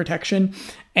neuroprotection.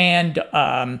 And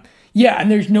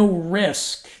and there's no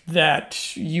risk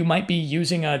that you might be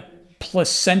using a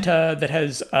placenta that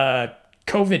has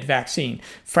COVID vaccine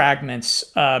fragments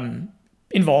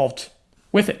involved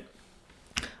with it.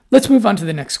 Let's move on to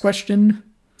the next question.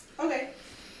 Okay.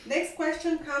 Next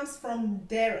question comes from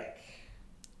Derek.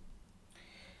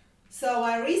 So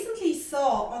I recently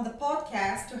saw on the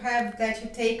podcast that you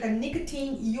take a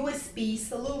nicotine USP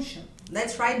solution.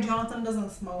 That's right, Jonathan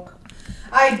doesn't smoke.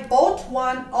 I bought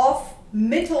one off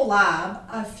Mitolab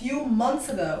a few months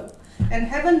ago and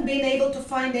haven't been able to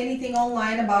find anything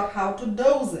online about how to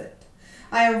dose it.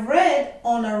 I read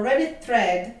on a Reddit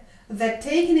thread that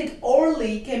taking it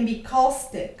orally can be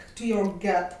caustic to your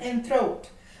gut and throat,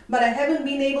 but I haven't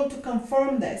been able to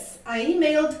confirm this. I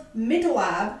emailed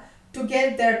Mitolab to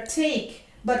get their take,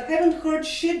 but haven't heard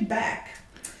shit back.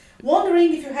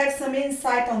 Wondering if you had some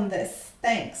insight on this.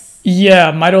 Thanks.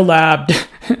 Yeah, MitoLab,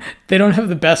 they don't have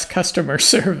the best customer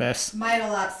service.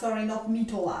 MitoLab, sorry, not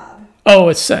Mitolab. Oh,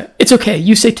 it's okay.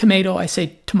 You say tomato, I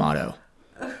say tomato.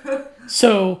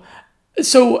 So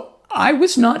I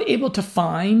was not able to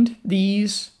find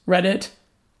these Reddit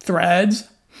threads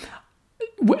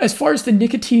as far as the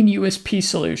nicotine USP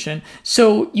solution.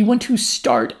 So you want to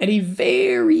start at a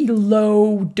very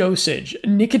low dosage.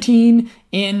 Nicotine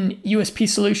in USP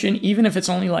solution, even if it's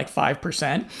only like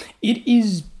 5%, it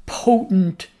is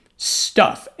potent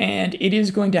stuff, and it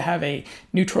is going to have a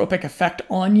nootropic effect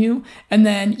on you, and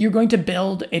then you're going to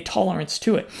build a tolerance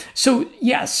to it. So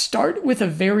yeah, start with a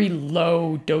very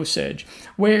low dosage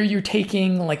where you're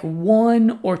taking like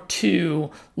 1 or 2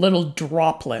 little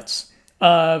droplets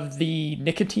of the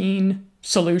nicotine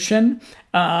solution,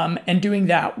 and doing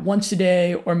that once a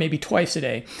day or maybe twice a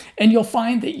day, and you'll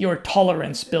find that your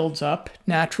tolerance builds up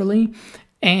naturally,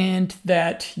 and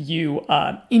that you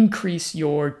increase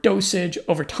your dosage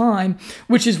over time,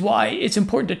 which is why it's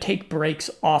important to take breaks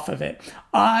off of it.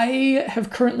 I have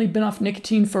currently been off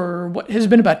nicotine for what has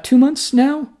been about 2 months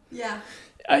now. Yeah.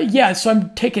 So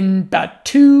I'm taking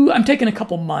a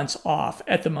couple months off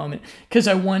at the moment because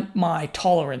I want my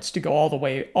tolerance to go all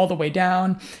the way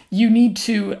down. You need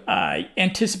to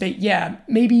anticipate,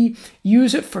 maybe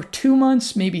use it for 2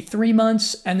 months, maybe 3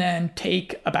 months, and then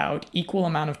take about equal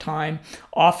amount of time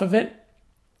off of it.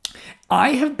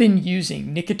 I have been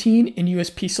using nicotine in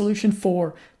USP solution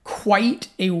for quite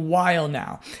a while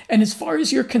now. And as far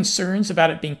as your concerns about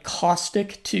it being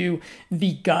caustic to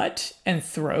the gut and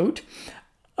throat,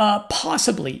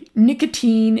 possibly.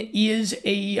 Nicotine is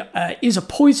a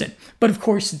poison, but of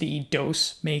course the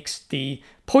dose makes the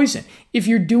poison. If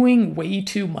you're doing way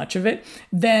too much of it,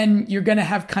 then you're going to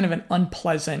have kind of an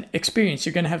unpleasant experience.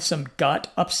 You're going to have some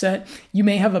gut upset. You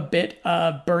may have a bit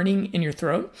of burning in your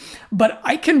throat, but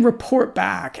I can report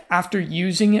back after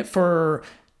using it for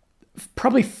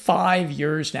probably 5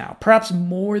 years now, perhaps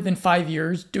more than 5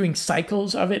 years, doing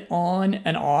cycles of it on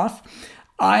and off.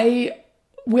 I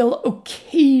will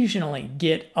occasionally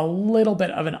get a little bit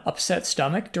of an upset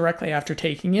stomach directly after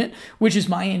taking it, which is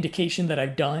my indication that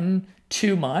I've done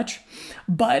too much.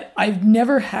 But I've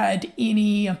never had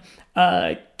any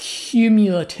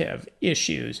cumulative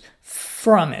issues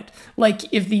from it. Like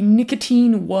if the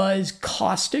nicotine was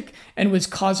caustic and was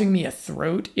causing me a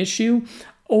throat issue,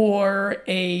 or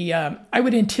I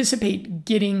would anticipate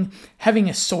having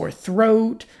a sore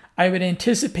throat. I would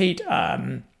anticipate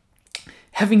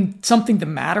having something the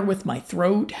matter with my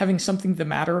throat, having something the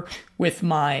matter with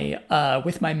my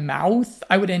mouth.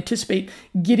 I would anticipate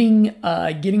getting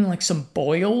like some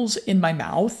boils in my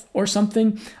mouth or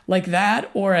something like that,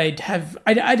 or I'd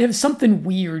have something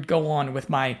weird go on with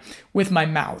my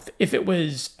mouth if it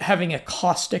was having a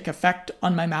caustic effect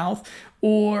on my mouth,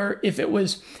 or if it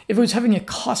was having a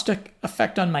caustic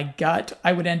effect on my gut.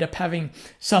 I would end up having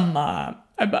some.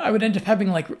 I would end up having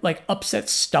like upset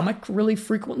stomach really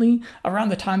frequently around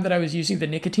the time that I was using the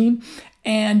nicotine.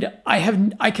 And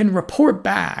I can report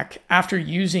back after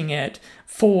using it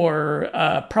for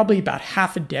probably about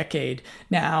half a decade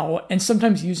now, and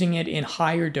sometimes using it in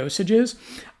higher dosages.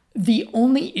 The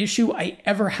only issue I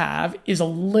ever have is a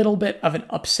little bit of an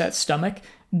upset stomach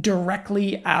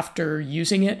directly after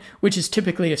using it, which is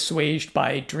typically assuaged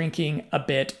by drinking a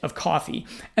bit of coffee.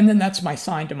 And then that's my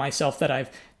sign to myself that I've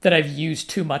used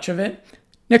too much of it.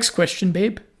 Next question,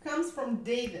 babe. Comes from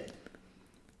David.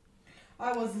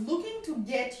 I was looking to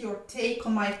get your take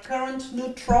on my current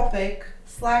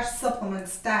nootropic/supplement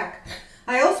stack.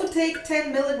 I also take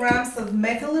 10 milligrams of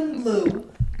methylene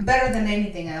blue, better than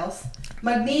anything else,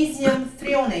 magnesium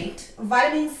threonate,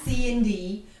 vitamin C and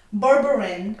D,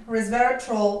 berberine,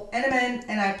 resveratrol, NMN,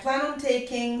 and I plan on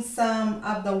taking some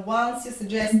of the ones you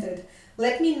suggested.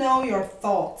 Let me know your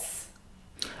thoughts.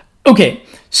 Okay,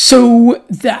 so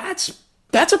that's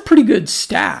a pretty good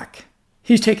stack.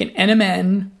 He's taken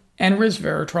NMN and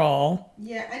resveratrol.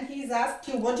 Yeah, and he's asked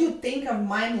you, what do you think of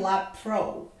MindLab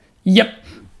Pro? Yep.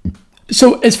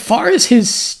 So as far as his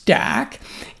stack,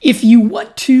 if you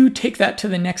want to take that to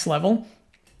the next level,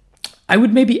 I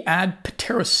would maybe add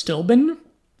pterostilbene.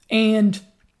 And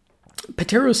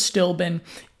pterostilbene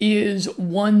is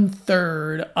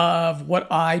 1/3 of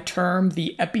what I term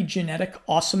the epigenetic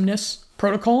awesomeness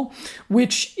protocol,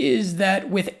 which is that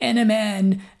with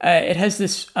NMN, it has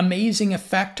this amazing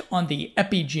effect on the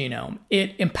epigenome.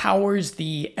 It empowers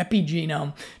the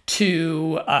epigenome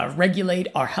to regulate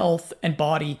our health and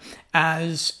body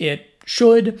as it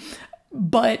should.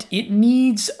 but it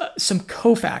needs some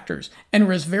cofactors, and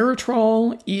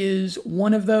resveratrol is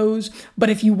one of those. But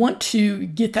if you want to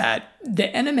get that, the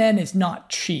NMN is not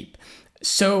cheap.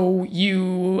 So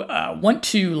you want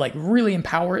to like really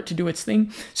empower it to do its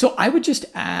thing. So I would just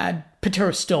add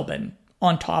pterostilbene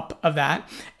on top of that,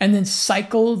 and then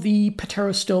cycle the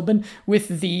pterostilbene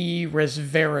with the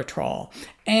resveratrol.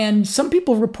 And some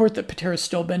people report that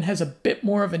pterostilbene has a bit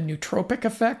more of a nootropic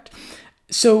effect.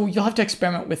 So you'll have to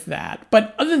experiment with that.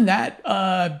 But other than that,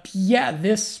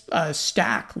 this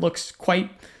stack looks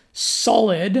quite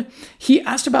solid. He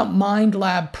asked about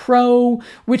MindLab Pro,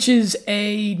 which is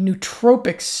a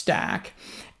nootropic stack.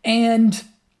 And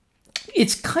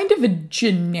it's kind of a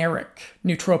generic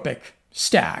nootropic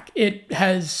stack. It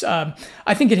has,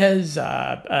 I think it has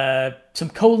some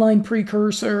choline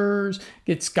precursors.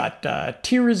 It's got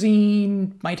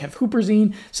tyrosine, might have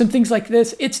huperzine, some things like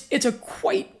this. It's a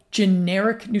quite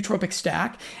generic nootropic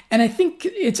stack, and I think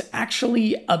it's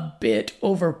actually a bit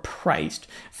overpriced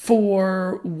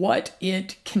for what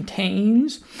it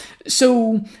contains.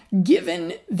 So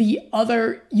given the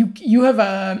other, you have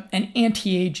an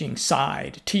anti-aging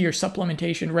side to your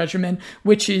supplementation regimen,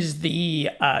 which is the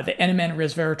NMN,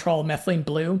 resveratrol, methylene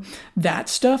blue, that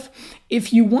stuff.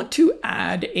 If you want to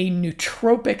add a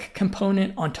nootropic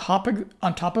component on top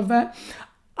of that,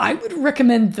 I would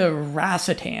recommend the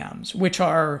racetams, which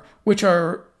are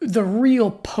the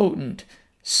real potent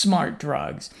smart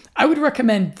drugs. I would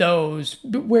recommend those.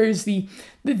 Whereas the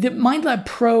MindLab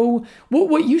Pro,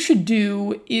 what you should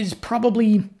do is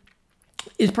probably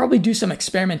do some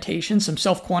experimentation, some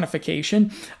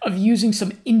self-quantification of using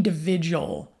some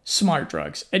individual smart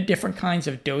drugs at different kinds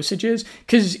of dosages,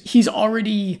 because he's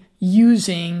already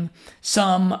using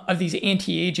some of these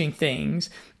anti-aging things.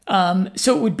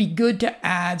 So it would be good to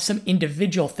add some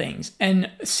individual things and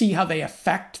see how they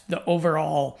affect the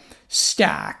overall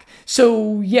stack.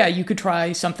 So yeah, you could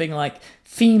try something like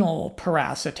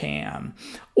phenylpiracetam,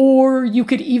 or you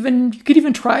could even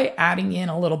try adding in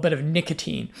a little bit of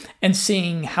nicotine and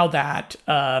seeing how that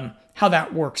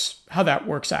works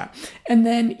out. And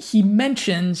then he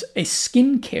mentions a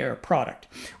skincare product,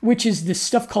 which is this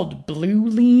stuff called Blue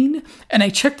Lean. And I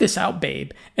checked this out,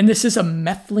 babe, and this is a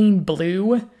methylene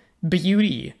blue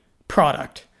beauty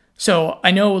product. So I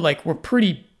know like we're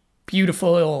pretty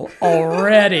beautiful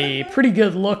already, pretty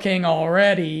good looking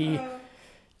already.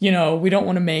 You know, we don't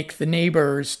want to make the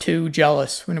neighbors too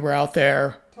jealous when we're out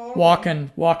there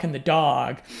walking the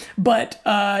dog. But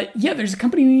there's a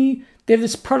company, they have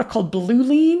this product called Blue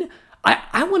Lean.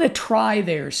 I want to try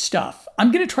their stuff.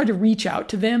 I'm going to try to reach out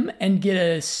to them and get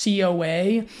a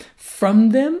COA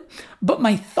from them. But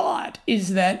my thought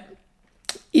is that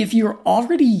if you've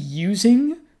already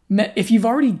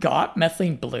got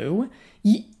methylene blue,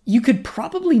 you could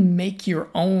probably make your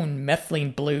own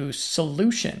methylene blue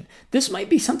solution. This might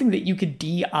be something that you could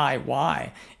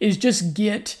DIY, is just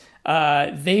get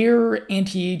their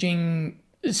anti-aging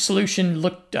solution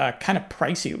looked kind of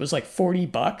pricey. It was like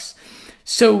 $40.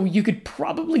 So you could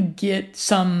probably get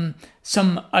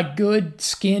a good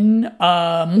skin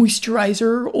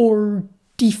moisturizer or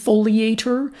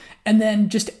defoliator, and then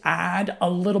just add a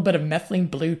little bit of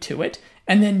methylene blue to it,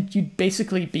 and then you'd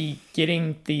basically be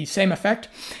getting the same effect.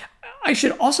 I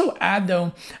should also add,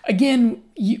 though, again,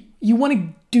 you want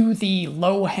to do the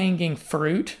low-hanging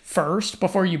fruit first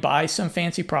before you buy some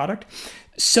fancy product.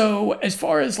 So as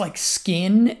far as like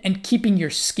skin and keeping your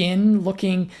skin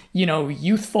looking,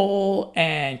 youthful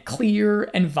and clear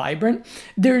and vibrant,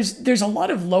 there's a lot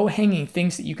of low-hanging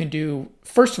things that you can do,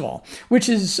 first of all, which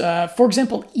is, for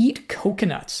example, eat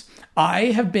coconuts. I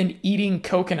have been eating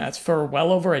coconuts for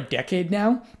well over a decade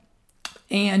now,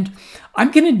 and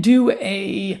I'm going to do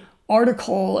a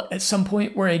article at some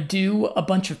point where I do a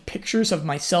bunch of pictures of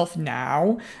myself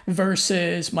now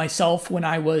versus myself when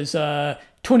I was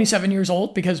 27 years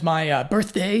old, because my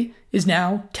birthday is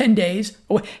now 10 days.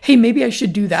 Oh, hey, maybe I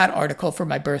should do that article for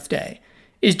my birthday.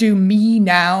 Is do me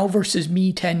now versus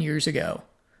me 10 years ago,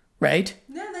 right?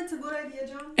 Yeah, that's a good idea,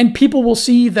 John. And people will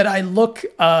see that I look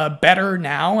better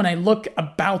now, and I look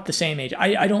about the same age.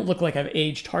 I don't look like I've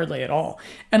aged hardly at all.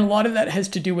 And a lot of that has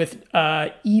to do with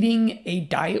eating a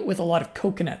diet with a lot of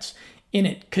coconuts in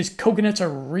it, because coconuts are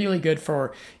really good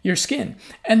for your skin.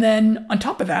 And then on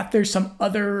top of that, there's some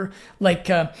other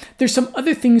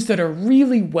things that are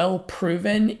really well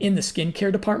proven in the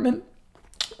skincare department,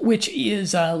 which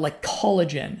is like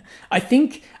collagen. I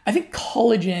think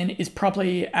collagen is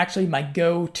probably actually my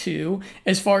go-to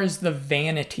as far as the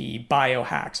vanity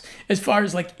biohacks. As far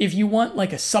as like if you want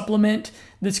like a supplement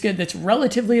that's good, that's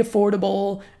relatively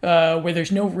affordable, where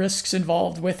there's no risks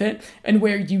involved with it, and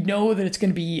where you know that it's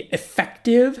going to be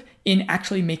effective in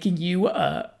actually making you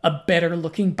a better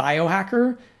looking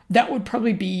biohacker, that would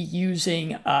probably be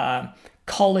using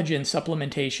collagen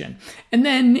supplementation. And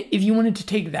then if you wanted to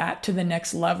take that to the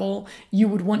next level, you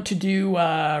would want to do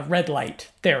red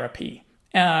light therapy.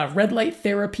 Red light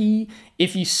therapy,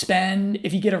 if you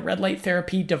get a red light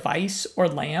therapy device or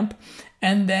lamp,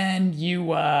 and then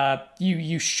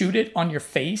you shoot it on your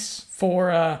face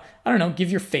for, I don't know,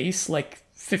 give your face like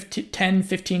 10,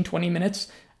 15, 20 minutes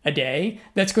a day,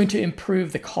 that's going to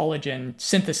improve the collagen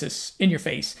synthesis in your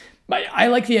face. I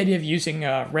like the idea of using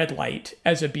red light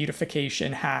as a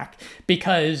beautification hack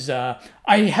because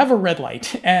I have a red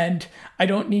light and I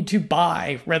don't need to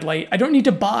buy red light. I don't need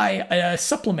to buy a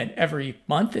supplement every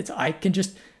month. I can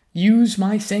just use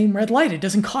my same red light. It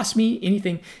doesn't cost me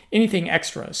anything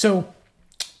extra. So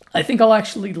I think I'll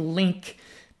actually link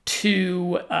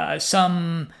to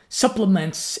some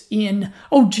supplements in,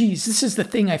 this is the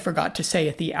thing I forgot to say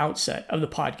at the outset of the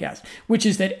podcast, which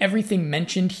is that everything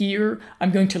mentioned here,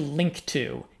 I'm going to link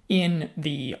to in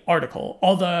the article.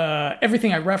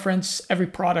 Everything I reference, every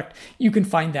product, you can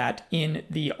find that in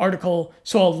the article.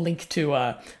 So I'll link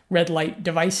to red light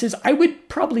devices. I would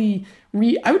probably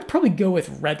go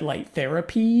with red light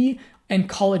therapy and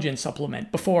collagen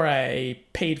supplement before I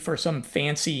paid for some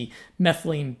fancy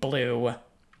methylene blue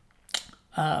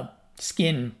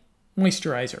skin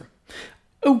moisturizer.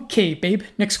 Okay, babe,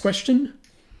 next question.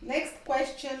 Next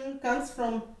question comes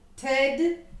from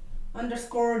Ted_D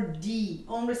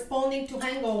on responding to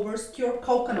hangovers, cure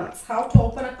coconuts. How to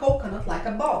open a coconut like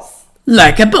a boss.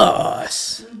 Like a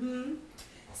boss.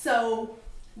 So,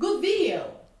 good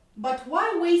video. But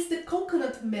why waste the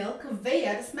coconut milk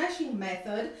via the smashing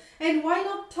method, and why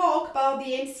not talk about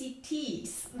the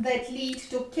MCTs that lead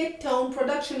to ketone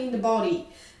production in the body,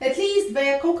 at least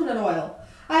via coconut oil?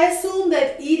 I assume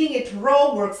that eating it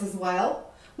raw works as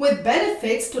well, with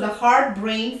benefits to the heart,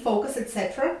 brain, focus,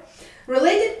 etc.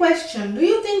 Related question, do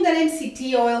you think that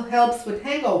MCT oil helps with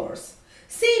hangovers?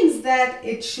 Seems that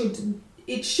it should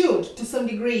to some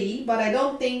degree, but I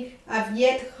don't think I've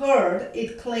yet heard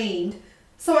it claimed.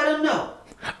 So I don't know.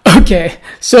 Okay,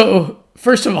 so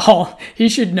first of all, he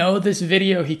should know this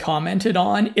video he commented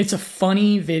on. It's a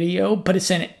funny video, but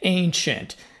it's an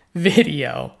ancient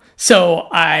video. So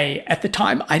at the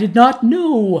time, I did not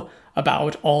know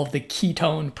about all of the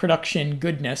ketone production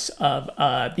goodness of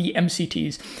the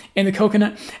MCTs in the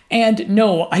coconut. And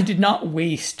no, I did not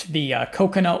waste the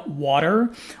coconut water.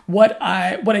 What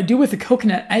I do with the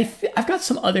coconut, I've got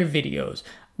some other videos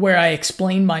where I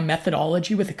explain my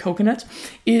methodology with the coconuts,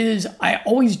 is I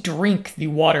always drink the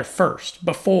water first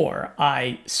before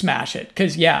I smash it.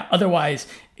 Because otherwise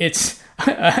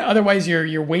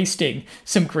you're wasting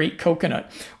some great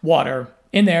coconut water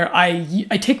in there. I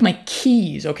take my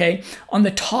keys, okay? On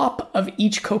the top of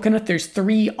each coconut, there's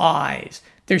 3 eyes.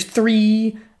 There's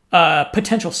 3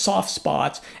 potential soft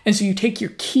spots. And so you take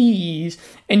your keys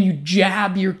and you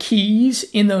jab your keys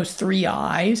in those 3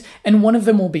 eyes, and one of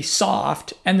them will be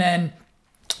soft, and then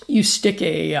you stick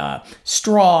a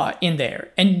straw in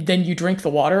there, and then you drink the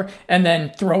water and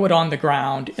then throw it on the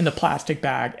ground in the plastic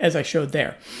bag as I showed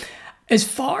there. As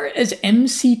far as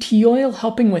MCT oil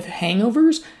helping with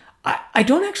hangovers, I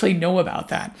don't actually know about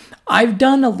that. I've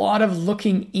done a lot of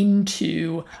looking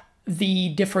into the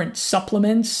different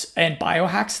supplements and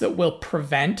biohacks that will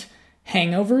prevent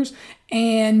hangovers.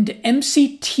 And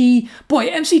MCT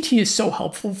is so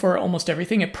helpful for almost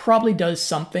everything. It probably does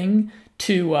something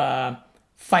to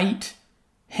fight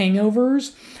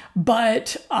hangovers.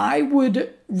 But I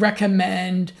would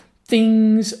recommend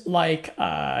things like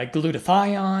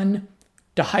glutathione,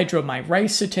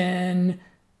 dihydromyricetin,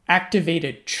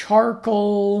 activated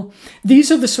charcoal. These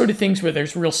are the sort of things where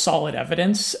there's real solid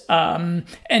evidence. And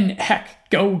heck,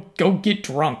 go get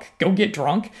drunk. Go get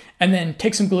drunk and then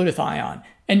take some glutathione.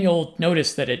 And you'll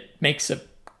notice that it makes a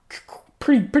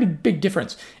pretty big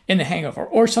difference in the hangover.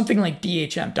 Or something like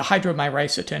DHM,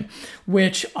 dihydromyricetin,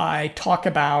 which I talk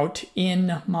about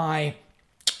in my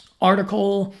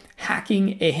article,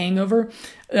 Hacking a Hangover.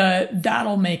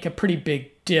 That'll make a pretty big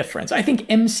difference. I think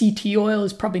MCT oil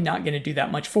is probably not going to do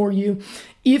that much for you.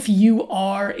 If you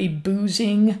are a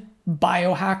boozing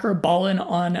biohacker balling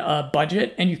on a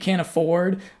budget and you can't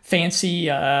afford fancy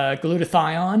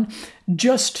glutathione,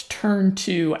 just turn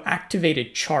to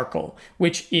activated charcoal,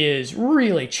 which is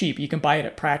really cheap. You can buy it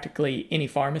at practically any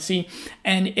pharmacy,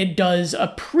 and it does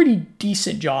a pretty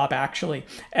decent job actually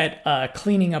at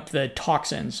cleaning up the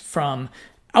toxins from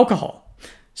alcohol.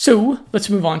 So let's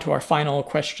move on to our final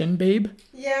question, babe.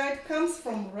 Yeah, it comes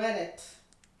from Reddit.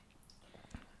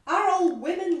 Are all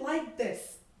women like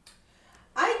this?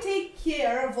 I take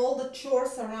care of all the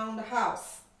chores around the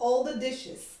house, all the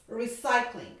dishes,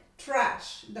 recycling,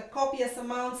 trash, the copious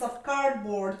amounts of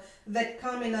cardboard that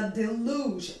come in a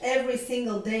deluge every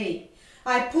single day.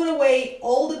 I put away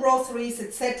all the groceries,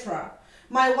 etc.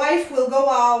 My wife will go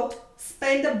out,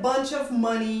 spend a bunch of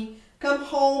money, come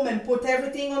home and put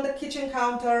everything on the kitchen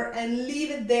counter and leave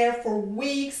it there for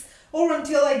weeks or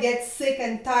until I get sick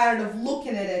and tired of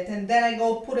looking at it, and then I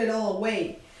go put it all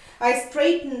away. I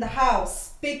straighten the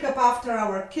house, pick up after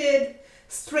our kid,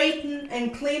 straighten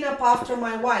and clean up after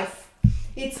my wife.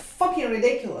 It's fucking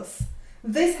ridiculous.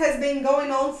 This has been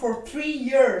going on for 3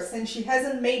 years and she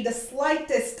hasn't made the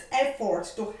slightest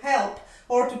effort to help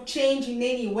or to change in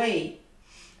any way.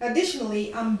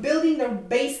 Additionally, I'm building the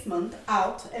basement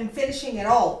out and finishing it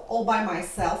all by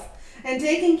myself, and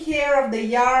taking care of the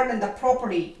yard and the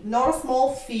property, not a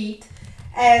small feat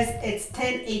as it's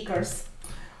 10 acres.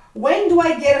 When do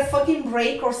I get a fucking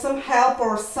break or some help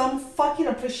or some fucking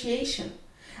appreciation?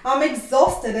 I'm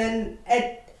exhausted and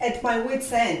at my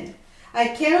wit's end. I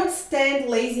cannot stand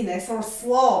laziness or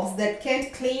slobs that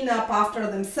can't clean up after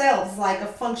themselves like a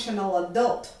functional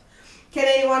adult. Can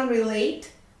anyone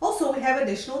relate? Also, we have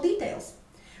additional details.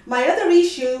 My other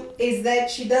issue is that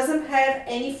she doesn't have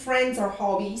any friends or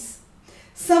hobbies.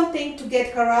 Something to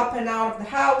get her up and out of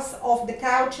the house, off the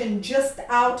couch, and just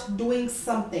out doing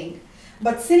something.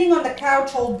 But sitting on the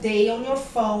couch all day on your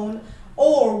phone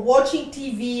or watching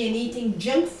TV and eating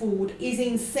junk food is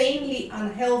insanely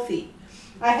unhealthy.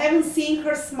 I haven't seen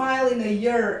her smile in a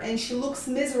year and she looks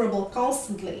miserable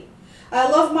constantly. I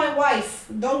love my wife,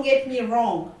 don't get me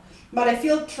wrong, but I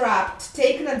feel trapped,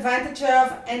 taken advantage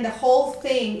of, and the whole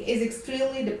thing is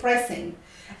extremely depressing.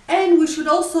 And we should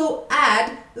also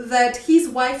add that his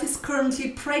wife is currently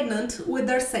pregnant with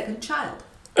their second child.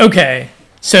 Okay,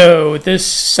 so this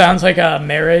sounds like a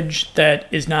marriage that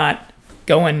is not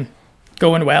going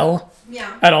well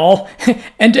at all.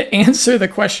 And to answer the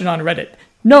question on Reddit,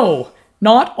 no,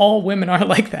 not all women are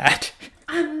like that.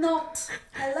 I'm not.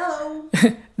 Hello.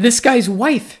 This guy's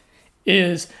wife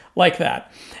is like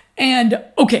that. And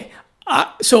okay,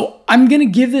 so I'm going to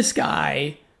give this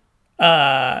guy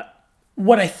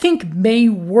what I think may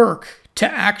work to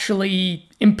actually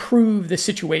improve the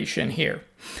situation here.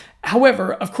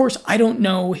 However, of course, I don't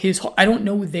know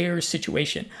their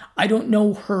situation. I don't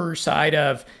know her side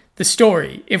of the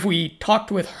story. If we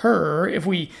talked with her, if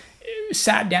we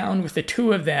sat down with the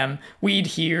two of them, we'd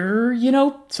hear,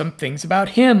 some things about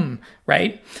him,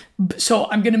 right? So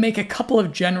I'm going to make a couple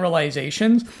of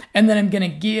generalizations, and then I'm going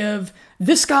to give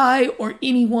this guy or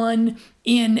anyone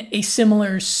in a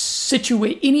similar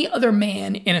situation, any other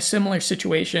man in a similar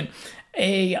situation,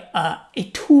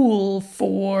 a tool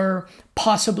for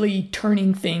possibly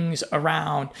turning things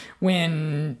around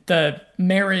when the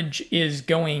marriage is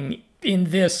going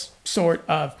in this sort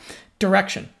of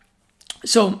direction.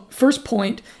 So first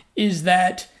point is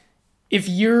that if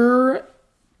you're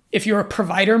a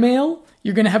provider male,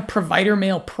 you're going to have provider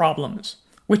male problems,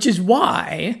 which is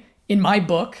why in my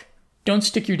book, Don't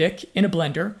Stick Your Dick in a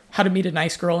Blender, How to Meet a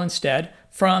Nice Girl Instead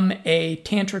from a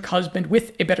tantric husband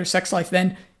with a better sex life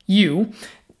than you.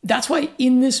 That's why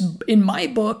in my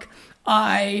book,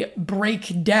 I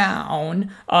break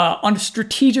down on a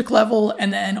strategic level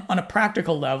and then on a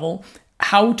practical level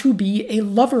how to be a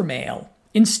lover male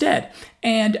instead,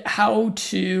 and how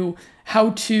to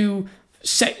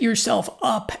set yourself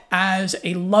up as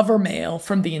a lover male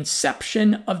from the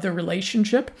inception of the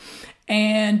relationship,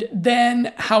 and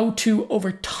then how to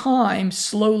over time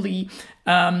slowly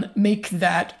make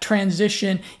that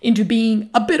transition into being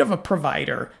a bit of a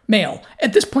provider male.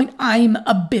 At this point, I'm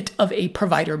a bit of a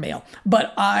provider male,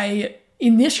 but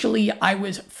initially I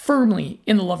was firmly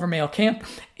in the lover male camp,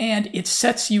 and it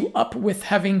sets you up with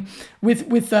having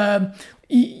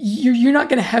you're not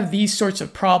going to have these sorts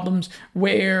of problems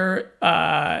where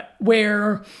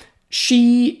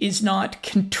she is not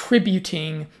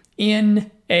contributing in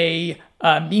a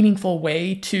meaningful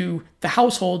way to the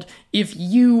household if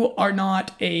you are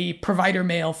not a provider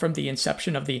male from the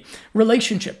inception of the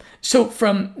relationship. So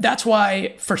that's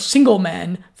why for single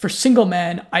men,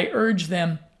 I urge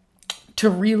them to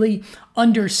really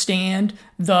understand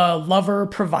the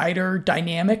lover-provider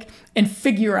dynamic and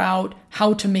figure out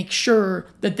how to make sure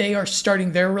that they are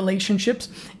starting their relationships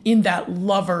in that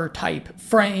lover-type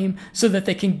frame so that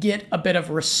they can get a bit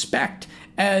of respect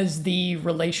as the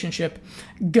relationship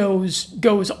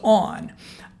goes on.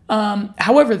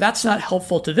 However, that's not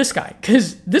helpful to this guy,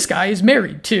 because this guy is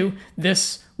married to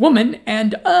this woman,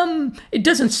 and it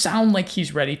doesn't sound like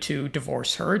he's ready to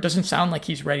divorce her. It doesn't sound like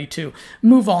he's ready to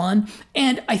move on.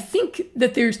 And I think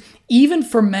that there's, even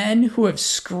for men who have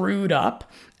screwed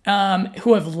up,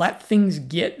 who have let things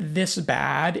get this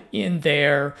bad in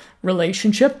their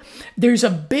relationship, there's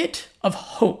a bit of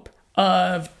hope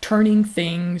of turning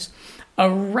things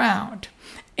around.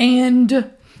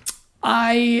 And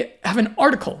I have an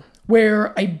article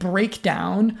where I break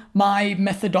down my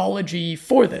methodology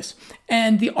for this.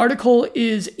 And the article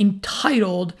is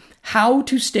entitled How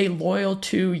to Stay Loyal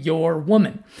to Your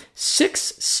Woman: 6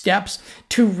 Steps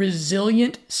to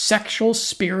Resilient Sexual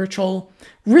Spiritual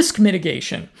Risk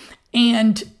Mitigation.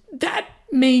 And that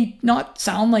may not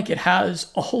sound like it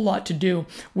has a whole lot to do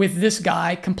with this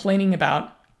guy complaining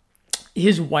about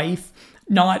his wife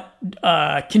not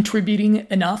contributing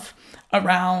enough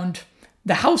around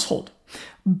the household.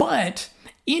 But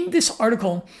in this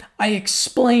article, I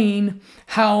explain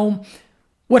how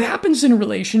what happens in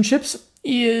relationships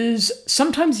is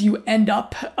sometimes you end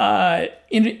up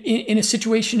in a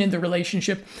situation in the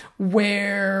relationship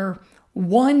where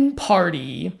one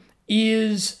party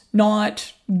is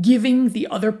not giving the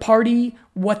other party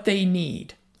what they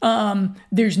need.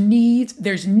 There's needs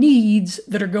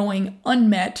that are going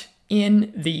unmet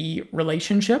in the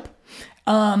relationship.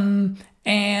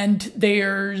 And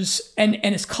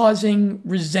it's causing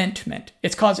resentment.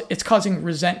 It's causing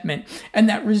resentment.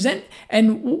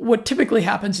 And what typically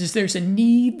happens is there's a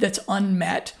need that's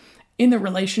unmet in the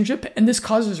relationship, and this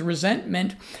causes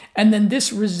resentment. And then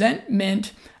this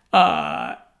resentment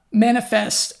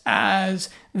manifests as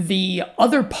the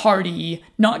other party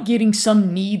not getting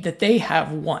some need that they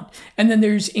have want. And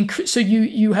then so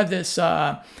you have this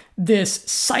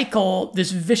cycle,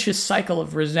 this vicious cycle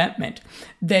of resentment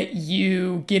that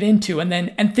you get into,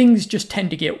 and things just tend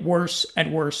to get worse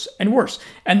and worse and worse.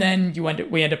 And then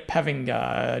we end up having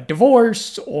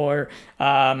divorce, or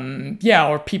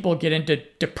people get into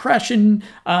depression.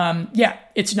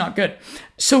 It's not good.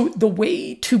 So the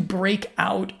way to break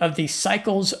out of these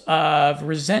cycles of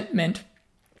resentment,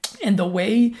 and the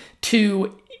way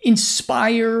to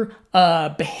inspire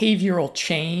behavioral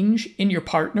change in your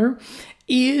partner,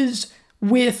 is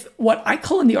with what I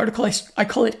call in the article, I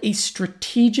call it a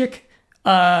strategic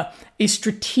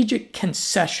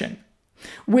concession,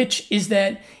 which is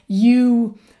that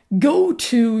you go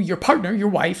to your partner, your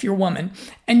wife, your woman,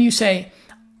 and you say,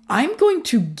 I'm going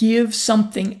to give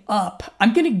something up.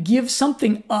 I'm going to give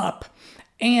something up.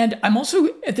 And I'm also,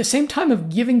 at the same time of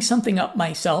giving something up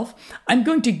myself, I'm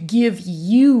going to give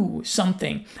you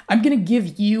something. I'm going to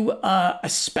give you a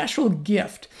special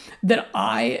gift that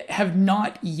I have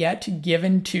not yet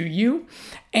given to you.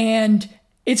 And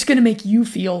it's going to make you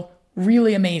feel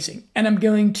really amazing. And I'm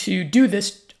going to do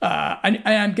this.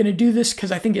 I'm going to do this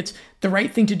because I think it's the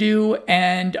right thing to do.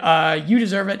 And you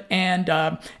deserve it. And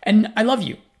I love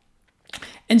you.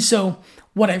 And so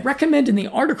what I recommend in the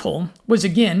article was,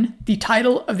 again, the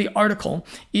title of the article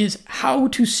is How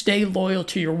to Stay Loyal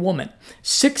to Your Woman: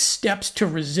 6 Steps to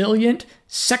Resilient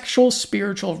Sexual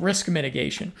Spiritual Risk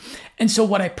Mitigation. And so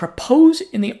what I propose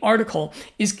in the article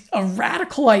is a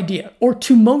radical idea, or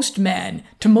to most men,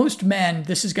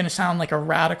 this is going to sound like a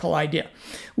radical idea,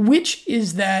 which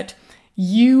is that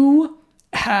you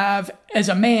have, as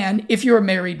a man, if you're a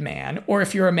married man, or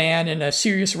if you're a man in a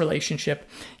serious relationship,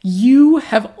 you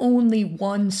have only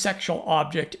one sexual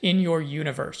object in your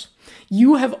universe.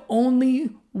 You have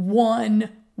only one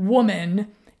woman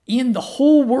in the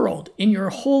whole world, in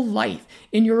your whole life,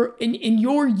 in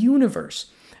your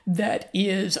universe, that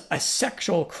is a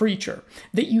sexual creature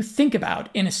that you think about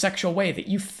in a sexual way, that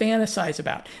you fantasize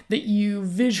about, that you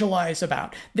visualize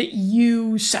about, that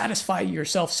you satisfy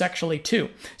yourself sexually too.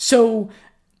 So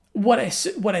what I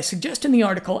suggest in the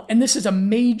article, and this is a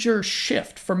major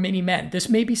shift for many men. This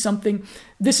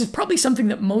is probably something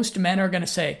that most men are going to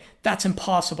say, that's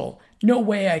impossible. No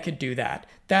way I could do that.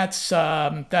 That's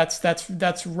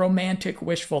romantic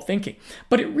wishful thinking.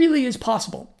 But it really is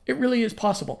possible. It really is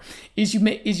possible. Is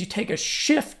you take a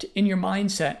shift in your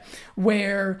mindset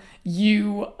where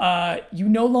you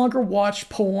no longer watch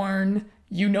porn.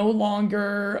 You no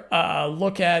longer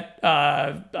look at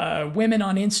women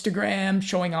on Instagram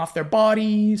showing off their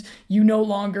bodies. You no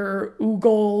longer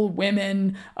oogle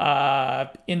women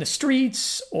in the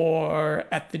streets or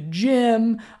at the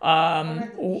gym.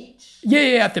 At the beach.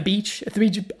 Yeah, at the beach.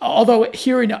 Although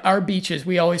here in our beaches,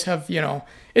 we always have,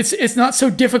 it's not so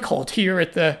difficult here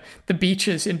at the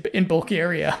beaches in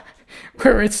Bulgaria,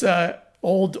 where it's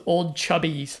old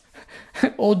chubbies,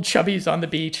 old chubbies on the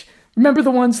beach. Remember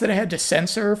the ones that I had to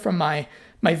censor from my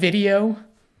video?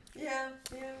 Yeah.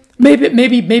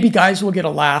 Maybe guys will get a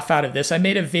laugh out of this. I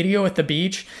made a video at the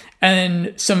beach,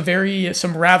 and some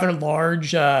rather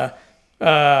large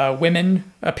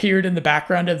women appeared in the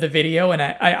background of the video, and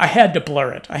I had to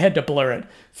blur it. I had to blur it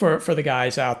for the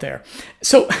guys out there.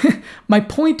 So my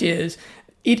point is,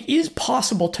 it is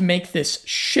possible to make this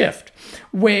shift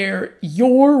where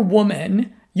your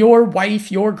woman your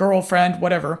wife, your girlfriend,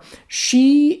 whatever,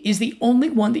 she is the only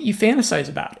one that you fantasize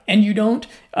about, and you don't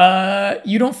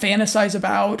fantasize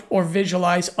about or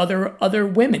visualize other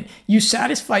women. You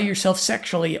satisfy yourself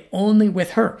sexually only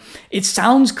with her. It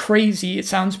sounds crazy. It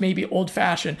sounds maybe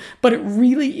old-fashioned, but it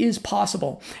really is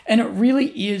possible, and it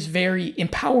really is very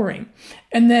empowering.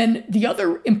 And then the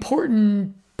other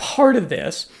important part of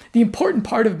this, the important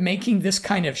part of making this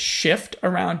kind of shift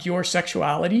around your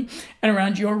sexuality and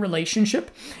around your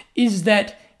relationship, is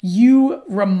that you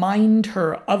remind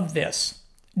her of this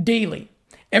daily.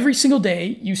 Every single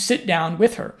day you sit down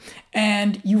with her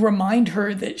and you remind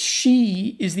her that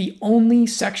she is the only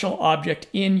sexual object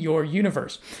in your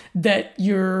universe, that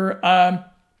you're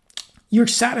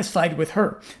satisfied with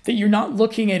her, that you're not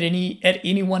looking at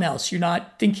anyone else. You're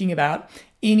not thinking about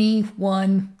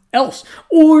anyone else.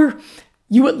 Or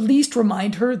you at least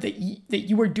remind her that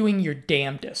you are doing your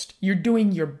damnedest. You're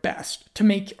doing your best to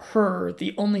make her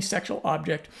the only sexual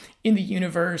object in the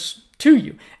universe to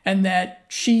you, and that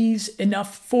she's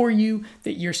enough for you,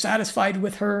 that you're satisfied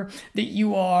with her, that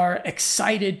you are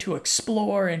excited to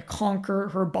explore and conquer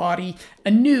her body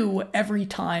anew every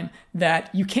time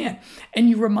that you can. And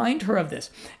you remind her of this.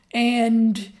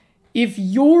 And if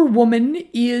your woman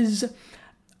is,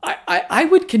 I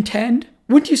would contend,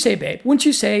 wouldn't you say, babe? Wouldn't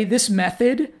you say this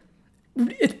method,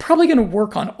 it's probably going to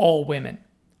work on all women,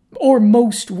 or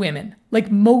most women,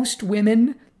 like most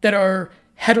women that are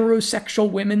heterosexual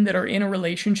women that are in a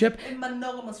relationship. In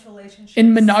monogamous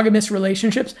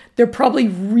relationships, they're probably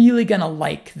really going to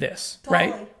like this,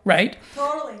 totally. Right?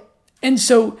 Totally. And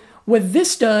so what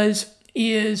this does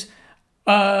is,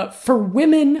 for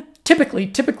women,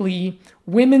 typically,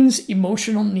 women's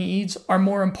emotional needs are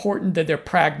more important than their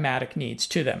pragmatic needs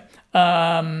to them.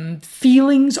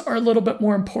 Feelings are a little bit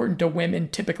more important to women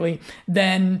typically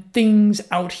than things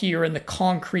out here in the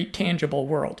concrete, tangible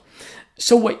world.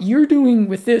 So what you're doing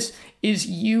with this is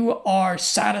you are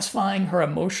satisfying her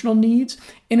emotional needs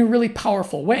in a really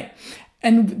powerful way.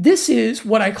 And this is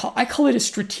what I call it a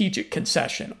strategic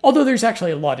concession, although there's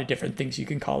actually a lot of different things you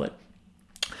can call it.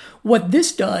 What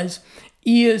this does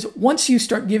is, once you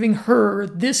start giving her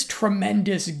this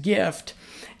tremendous gift,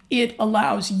 it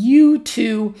allows you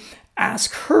to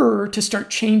ask her to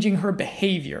start changing her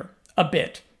behavior a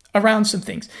bit around some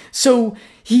things. So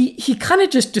he kind of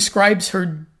just describes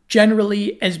her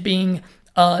generally as being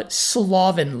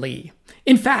slovenly.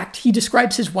 In fact, he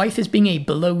describes his wife as being a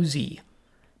blowsy.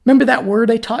 Remember that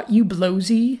word I taught you,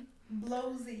 blowsy?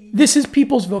 Blowsy. This is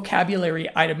people's vocabulary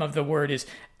item of the word, is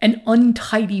an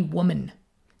untidy woman.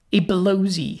 A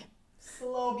blowsy.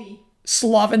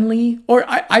 Slovenly, or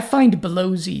I find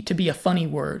blowsy to be a funny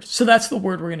word, so that's the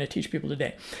word we're going to teach people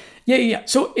today. Yeah.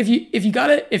 So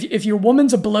if your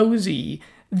woman's a blowsy,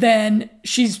 then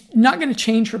she's not going to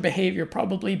change her behavior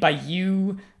probably by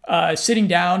you sitting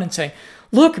down and saying,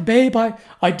 "Look, babe,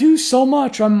 I do so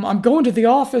much. I'm going to the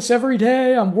office every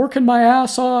day. I'm working my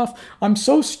ass off. I'm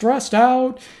so stressed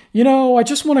out. I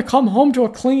just want to come home to a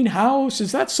clean house.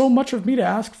 Is that so much of me to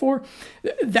ask for?"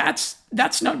 That's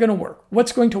not going to work.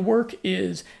 What's going to work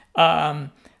is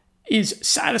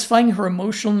satisfying her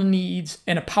emotional needs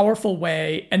in a powerful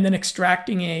way, and then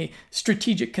extracting a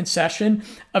strategic concession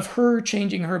of her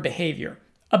changing her behavior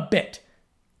a bit.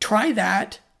 Try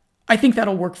that. I think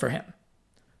that'll work for him.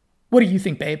 What do you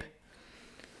think, babe?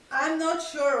 I'm not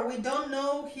sure. We don't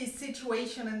know his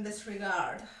situation in this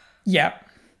regard. Yeah.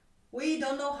 We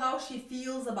don't know how she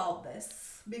feels about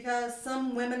this, because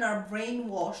some women are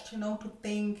brainwashed, to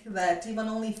think that even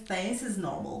OnlyFans is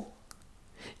normal.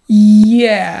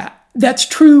 Yeah, that's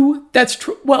true.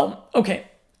 Well, okay.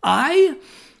 I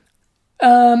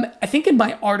think in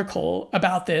my article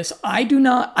about this, I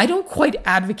don't quite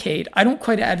advocate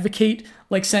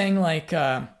like saying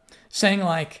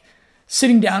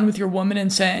sitting down with your woman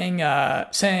and saying,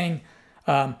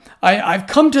 I've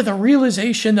come to the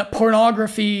realization that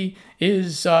pornography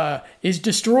is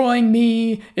destroying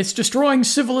me. It's destroying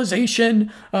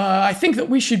civilization. I think that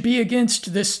we should be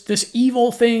against this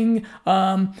evil thing,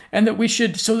 and that we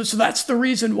should. So that's the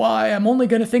reason why I'm only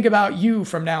going to think about you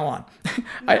from now on.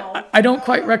 I don't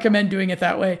quite recommend doing it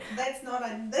that way. That's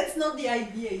not the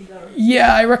idea either.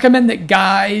 Yeah, I recommend that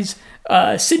guys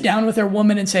sit down with their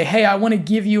woman and say, "Hey, I want to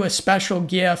give you a special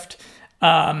gift."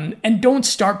 And don't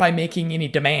start by making any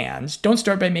demands.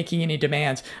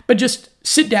 But just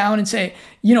sit down and say,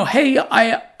 "Hey,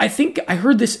 I think I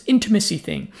heard this intimacy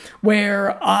thing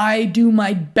where I do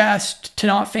my best to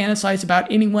not fantasize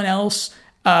about anyone else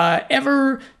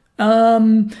ever.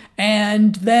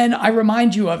 And then I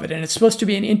remind you of it, and it's supposed to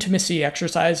be an intimacy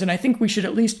exercise. And I think we should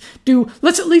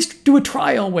let's at least do a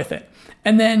trial with it.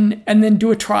 and then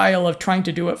do a trial of trying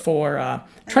to do it for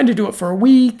a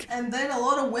week. And then a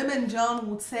lot of women, John,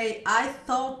 would say, I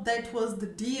thought that was the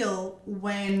deal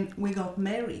when we got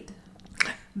married.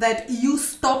 That you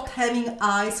stopped having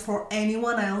eyes for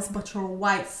anyone else but your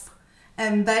wife.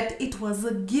 And that it was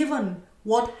a given.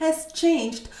 What has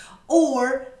changed?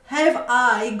 Or have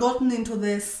I gotten into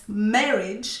this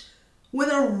marriage with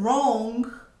a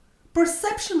wrong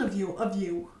perception of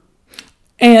you?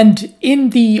 And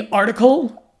in the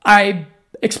article, I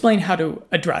explain how to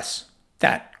address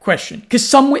that question.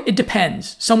 Because it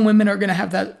depends. Some women are going to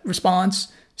have that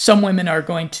response. Some women are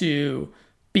going to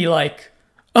be like,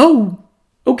 oh,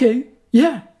 okay,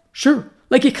 yeah, sure.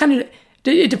 Like it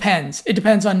depends. It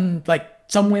depends on, like,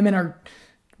 some women are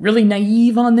really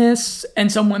naive on this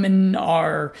and some women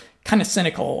are kind of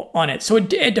cynical on it. So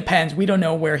it depends. We don't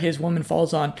know where his woman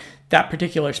falls on that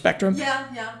particular spectrum.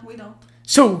 Yeah, we don't.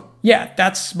 So, yeah,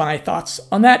 that's my thoughts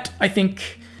on that. I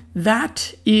think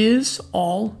that is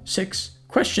all 6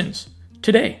 questions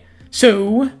today.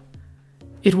 So,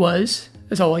 it was,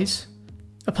 as always,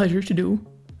 a pleasure to do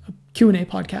a Q&A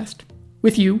podcast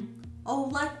with you. Oh,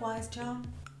 likewise, John.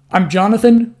 I'm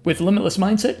Jonathan with Limitless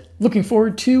Mindset, looking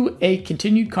forward to a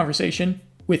continued conversation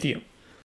with you.